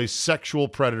also a sexual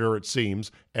predator, it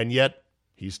seems, and yet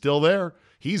he's still there.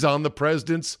 He's on the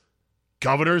president's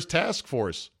governor's task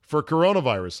force for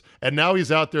coronavirus. And now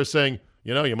he's out there saying,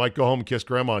 you might go home and kiss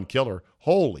grandma and kill her.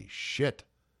 Holy shit.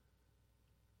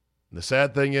 And the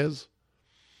sad thing is,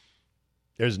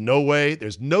 there's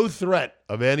no threat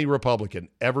of any Republican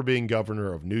ever being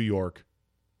governor of New York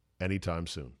anytime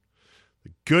soon. The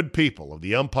good people of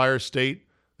the Empire State,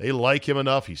 they like him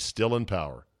enough. He's still in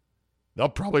power. They'll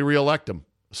probably reelect him,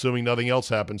 assuming nothing else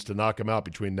happens to knock him out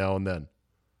between now and then.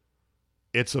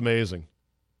 It's amazing.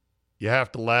 You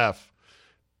have to laugh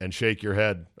and shake your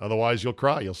head. Otherwise, you'll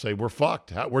cry. You'll say, we're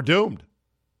fucked. We're doomed.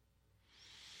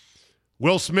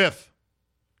 Will Smith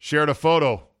shared a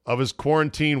photo of his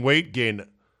quarantine weight gain.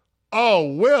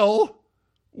 Oh, Will?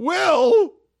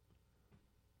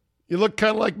 You look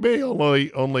kind of like me,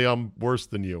 only I'm worse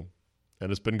than you. And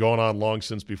it's been going on long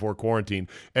since before quarantine.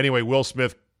 Anyway, Will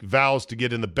Smith vows to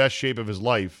get in the best shape of his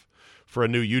life for a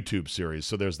new YouTube series.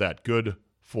 So there's that. Good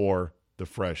for the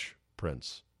Fresh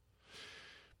Prince.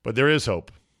 But there is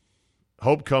hope.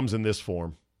 Hope comes in this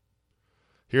form.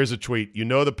 Here's a tweet.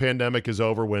 The pandemic is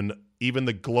over when even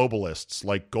the globalists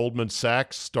like Goldman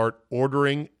Sachs start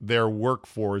ordering their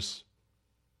workforce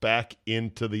back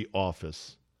into the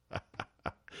office.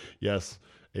 Yes,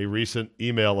 a recent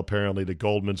email apparently to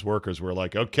Goldman's workers were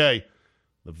like, okay,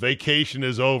 the vacation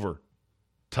is over.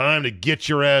 Time to get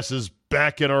your asses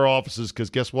back in our offices because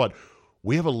guess what?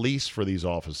 We have a lease for these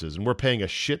offices and we're paying a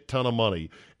shit ton of money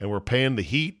and we're paying the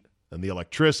heat and the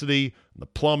electricity and the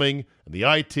plumbing and the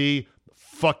IT. The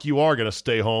fuck you are going to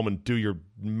stay home and do your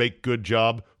make good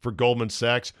job for Goldman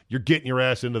Sachs. You're getting your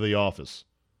ass into the office.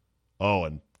 Oh,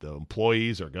 and the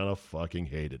employees are going to fucking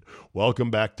hate it.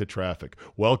 Welcome back to traffic.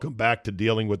 Welcome back to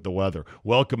dealing with the weather.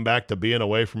 Welcome back to being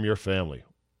away from your family.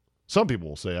 Some people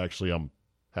will say, actually, I'm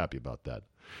happy about that.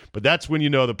 But that's when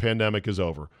the pandemic is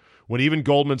over. When even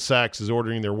Goldman Sachs is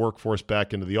ordering their workforce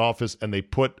back into the office and they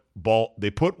put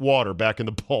water back in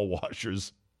the ball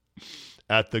washers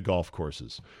at the golf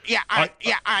courses. Yeah, all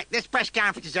right. This press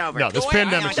conference is over. No, this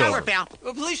pandemic's over. over. It's over,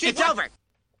 Phil. Please, it's over.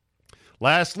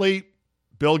 Lastly,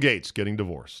 Bill Gates getting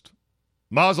divorced.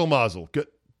 Mazel, mazel. Good.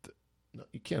 No,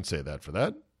 you can't say that for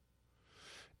that.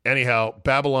 Anyhow,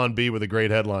 Babylon Bee with a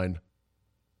great headline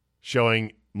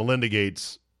showing Melinda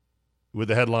Gates with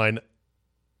the headline,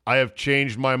 "I have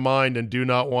changed my mind and do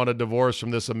not want a divorce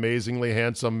from this amazingly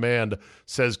handsome man,"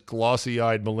 says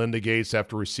glossy-eyed Melinda Gates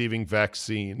after receiving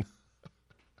vaccine.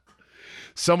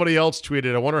 Somebody else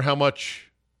tweeted, "I wonder how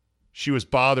much she was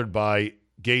bothered by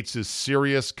Gates'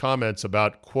 serious comments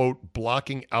about, quote,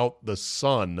 blocking out the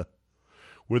sun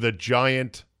with a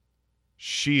giant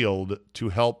shield to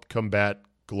help combat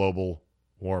global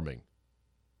warming."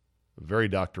 Very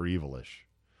Dr. Evil-ish.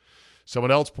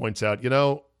 Someone else points out,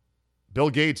 Bill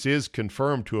Gates is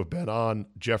confirmed to have been on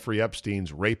Jeffrey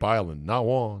Epstein's rape island, not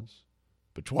once,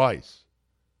 but twice.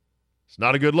 It's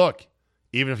not a good look,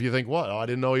 even if you think, what? Oh, I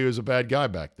didn't know he was a bad guy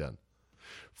back then.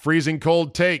 Freezing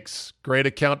Cold Takes, great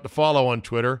account to follow on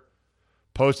Twitter,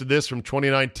 posted this from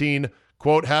 2019,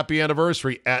 quote, "Happy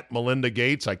anniversary at Melinda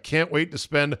Gates. I can't wait to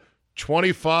spend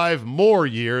 25 more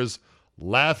years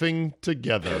laughing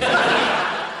together."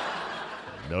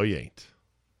 No, you ain't.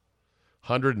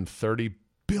 $130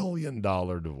 billion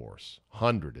divorce.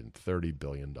 $130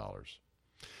 billion.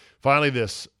 Finally,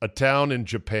 this. A town in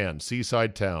Japan,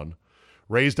 seaside town,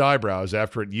 raised eyebrows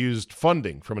after it used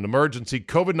funding from an emergency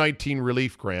COVID-19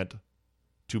 relief grant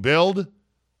to build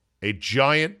a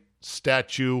giant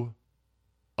statue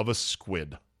of a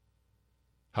squid.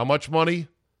 How much money?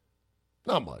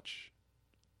 Not much.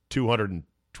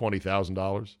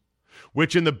 $220,000.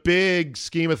 Which in the big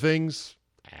scheme of things,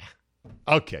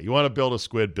 okay, you want to build a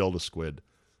squid, build a squid.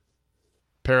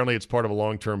 Apparently, it's part of a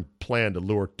long-term plan to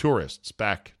lure tourists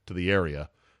back to the area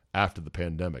after the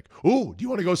pandemic. Ooh, do you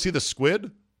want to go see the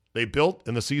squid they built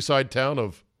in the seaside town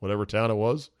of whatever town it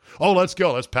was? Oh, let's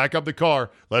go. Let's pack up the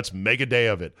car. Let's make a day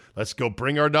of it. Let's go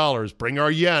bring our dollars, bring our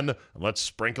yen, and let's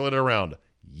sprinkle it around.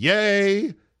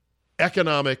 Yay!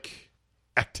 Economic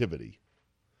activity.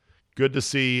 Good to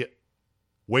see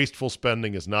wasteful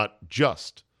spending is not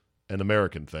just an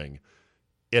American thing.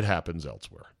 It happens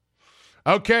elsewhere.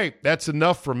 Okay, that's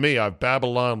enough for me. I've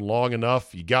babbled on long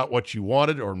enough. You got what you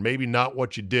wanted, or maybe not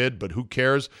what you did, but who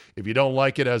cares? If you don't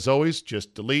like it, as always,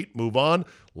 just delete, move on.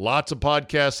 Lots of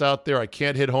podcasts out there. I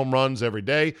can't hit home runs every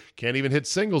day. Can't even hit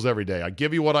singles every day. I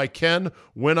give you what I can,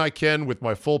 when I can, with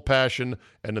my full passion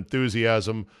and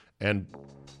enthusiasm, and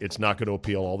it's not going to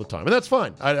appeal all the time. And that's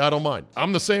fine. I don't mind.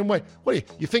 I'm the same way. What do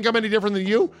you think I'm any different than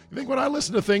you? You think when I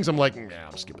listen to things, I'm like, nah,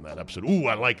 I'm skipping that episode. Ooh,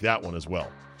 I like that one as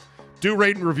well. Do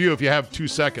rate and review if you have 2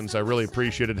 seconds. I really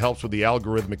appreciate it. It helps with the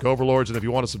algorithmic overlords. And if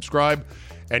you want to subscribe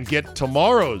and get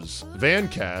tomorrow's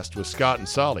Vancast with Scott and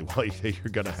Solly, well, you're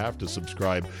going to have to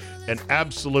subscribe. An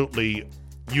absolutely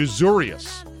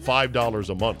usurious $5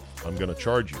 a month I'm going to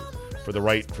charge you for the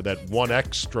right for that one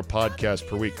extra podcast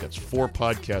per week. That's 4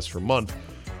 podcasts per month.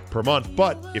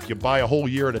 But if you buy a whole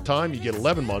year at a time, you get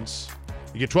 11 months.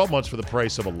 You get 12 months for the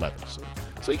price of 11.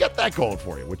 So you got that going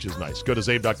for you, which is nice. Go to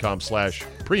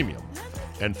zabe.com/premium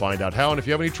and find out how. And if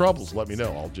you have any troubles, let me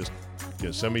know. I'll just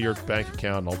send me your bank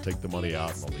account, and I'll take the money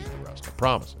out, and I'll leave the rest. I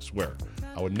promise. I swear.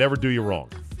 I would never do you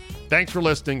wrong. Thanks for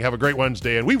listening. Have a great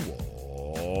Wednesday, and we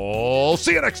will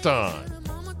see you next time.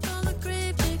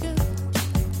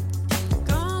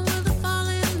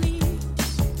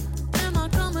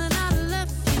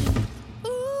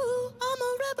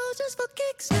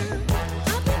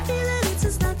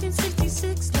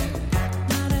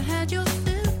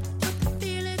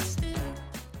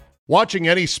 Watching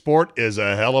any sport is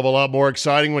a hell of a lot more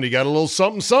exciting when you got a little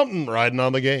something riding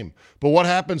on the game. But what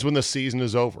happens when the season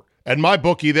is over? At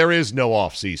MyBookie, there is no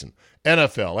off season.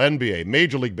 NFL, NBA,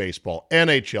 Major League Baseball,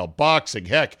 NHL, boxing,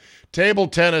 heck, table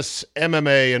tennis,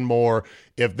 MMA, and more.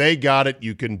 If they got it,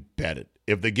 you can bet it.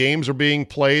 If the games are being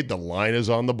played, the line is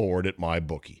on the board at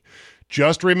MyBookie.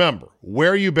 Just remember,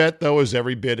 where you bet, though, is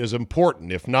every bit as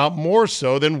important, if not more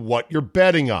so, than what you're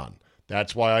betting on.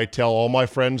 That's why I tell all my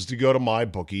friends to go to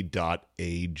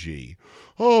mybookie.ag.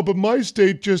 Oh, but my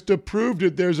state just approved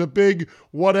it. There's a big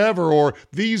whatever, or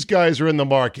these guys are in the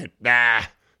market. Nah,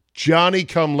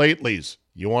 Johnny-come-latelys.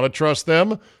 You want to trust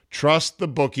them? Trust the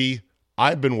bookie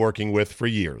I've been working with for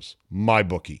years,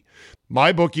 MyBookie.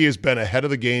 MyBookie has been ahead of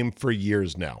the game for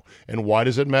years now. And why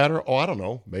does it matter? Oh, I don't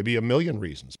know, maybe a million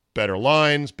reasons. Better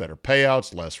lines, better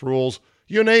payouts, less rules,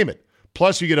 you name it.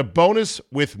 Plus, you get a bonus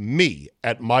with me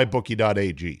at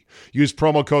mybookie.ag. Use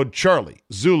promo code Charlie,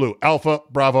 Zulu, Alpha,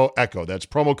 Bravo, Echo. That's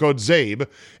promo code ZABE,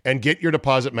 and get your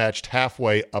deposit matched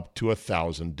halfway up to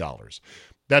 $1,000.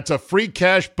 That's a free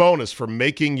cash bonus for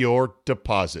making your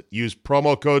deposit. Use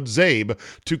promo code ZABE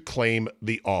to claim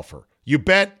the offer. You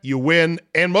bet, you win,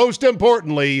 and most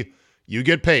importantly, you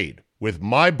get paid with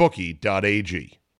mybookie.ag.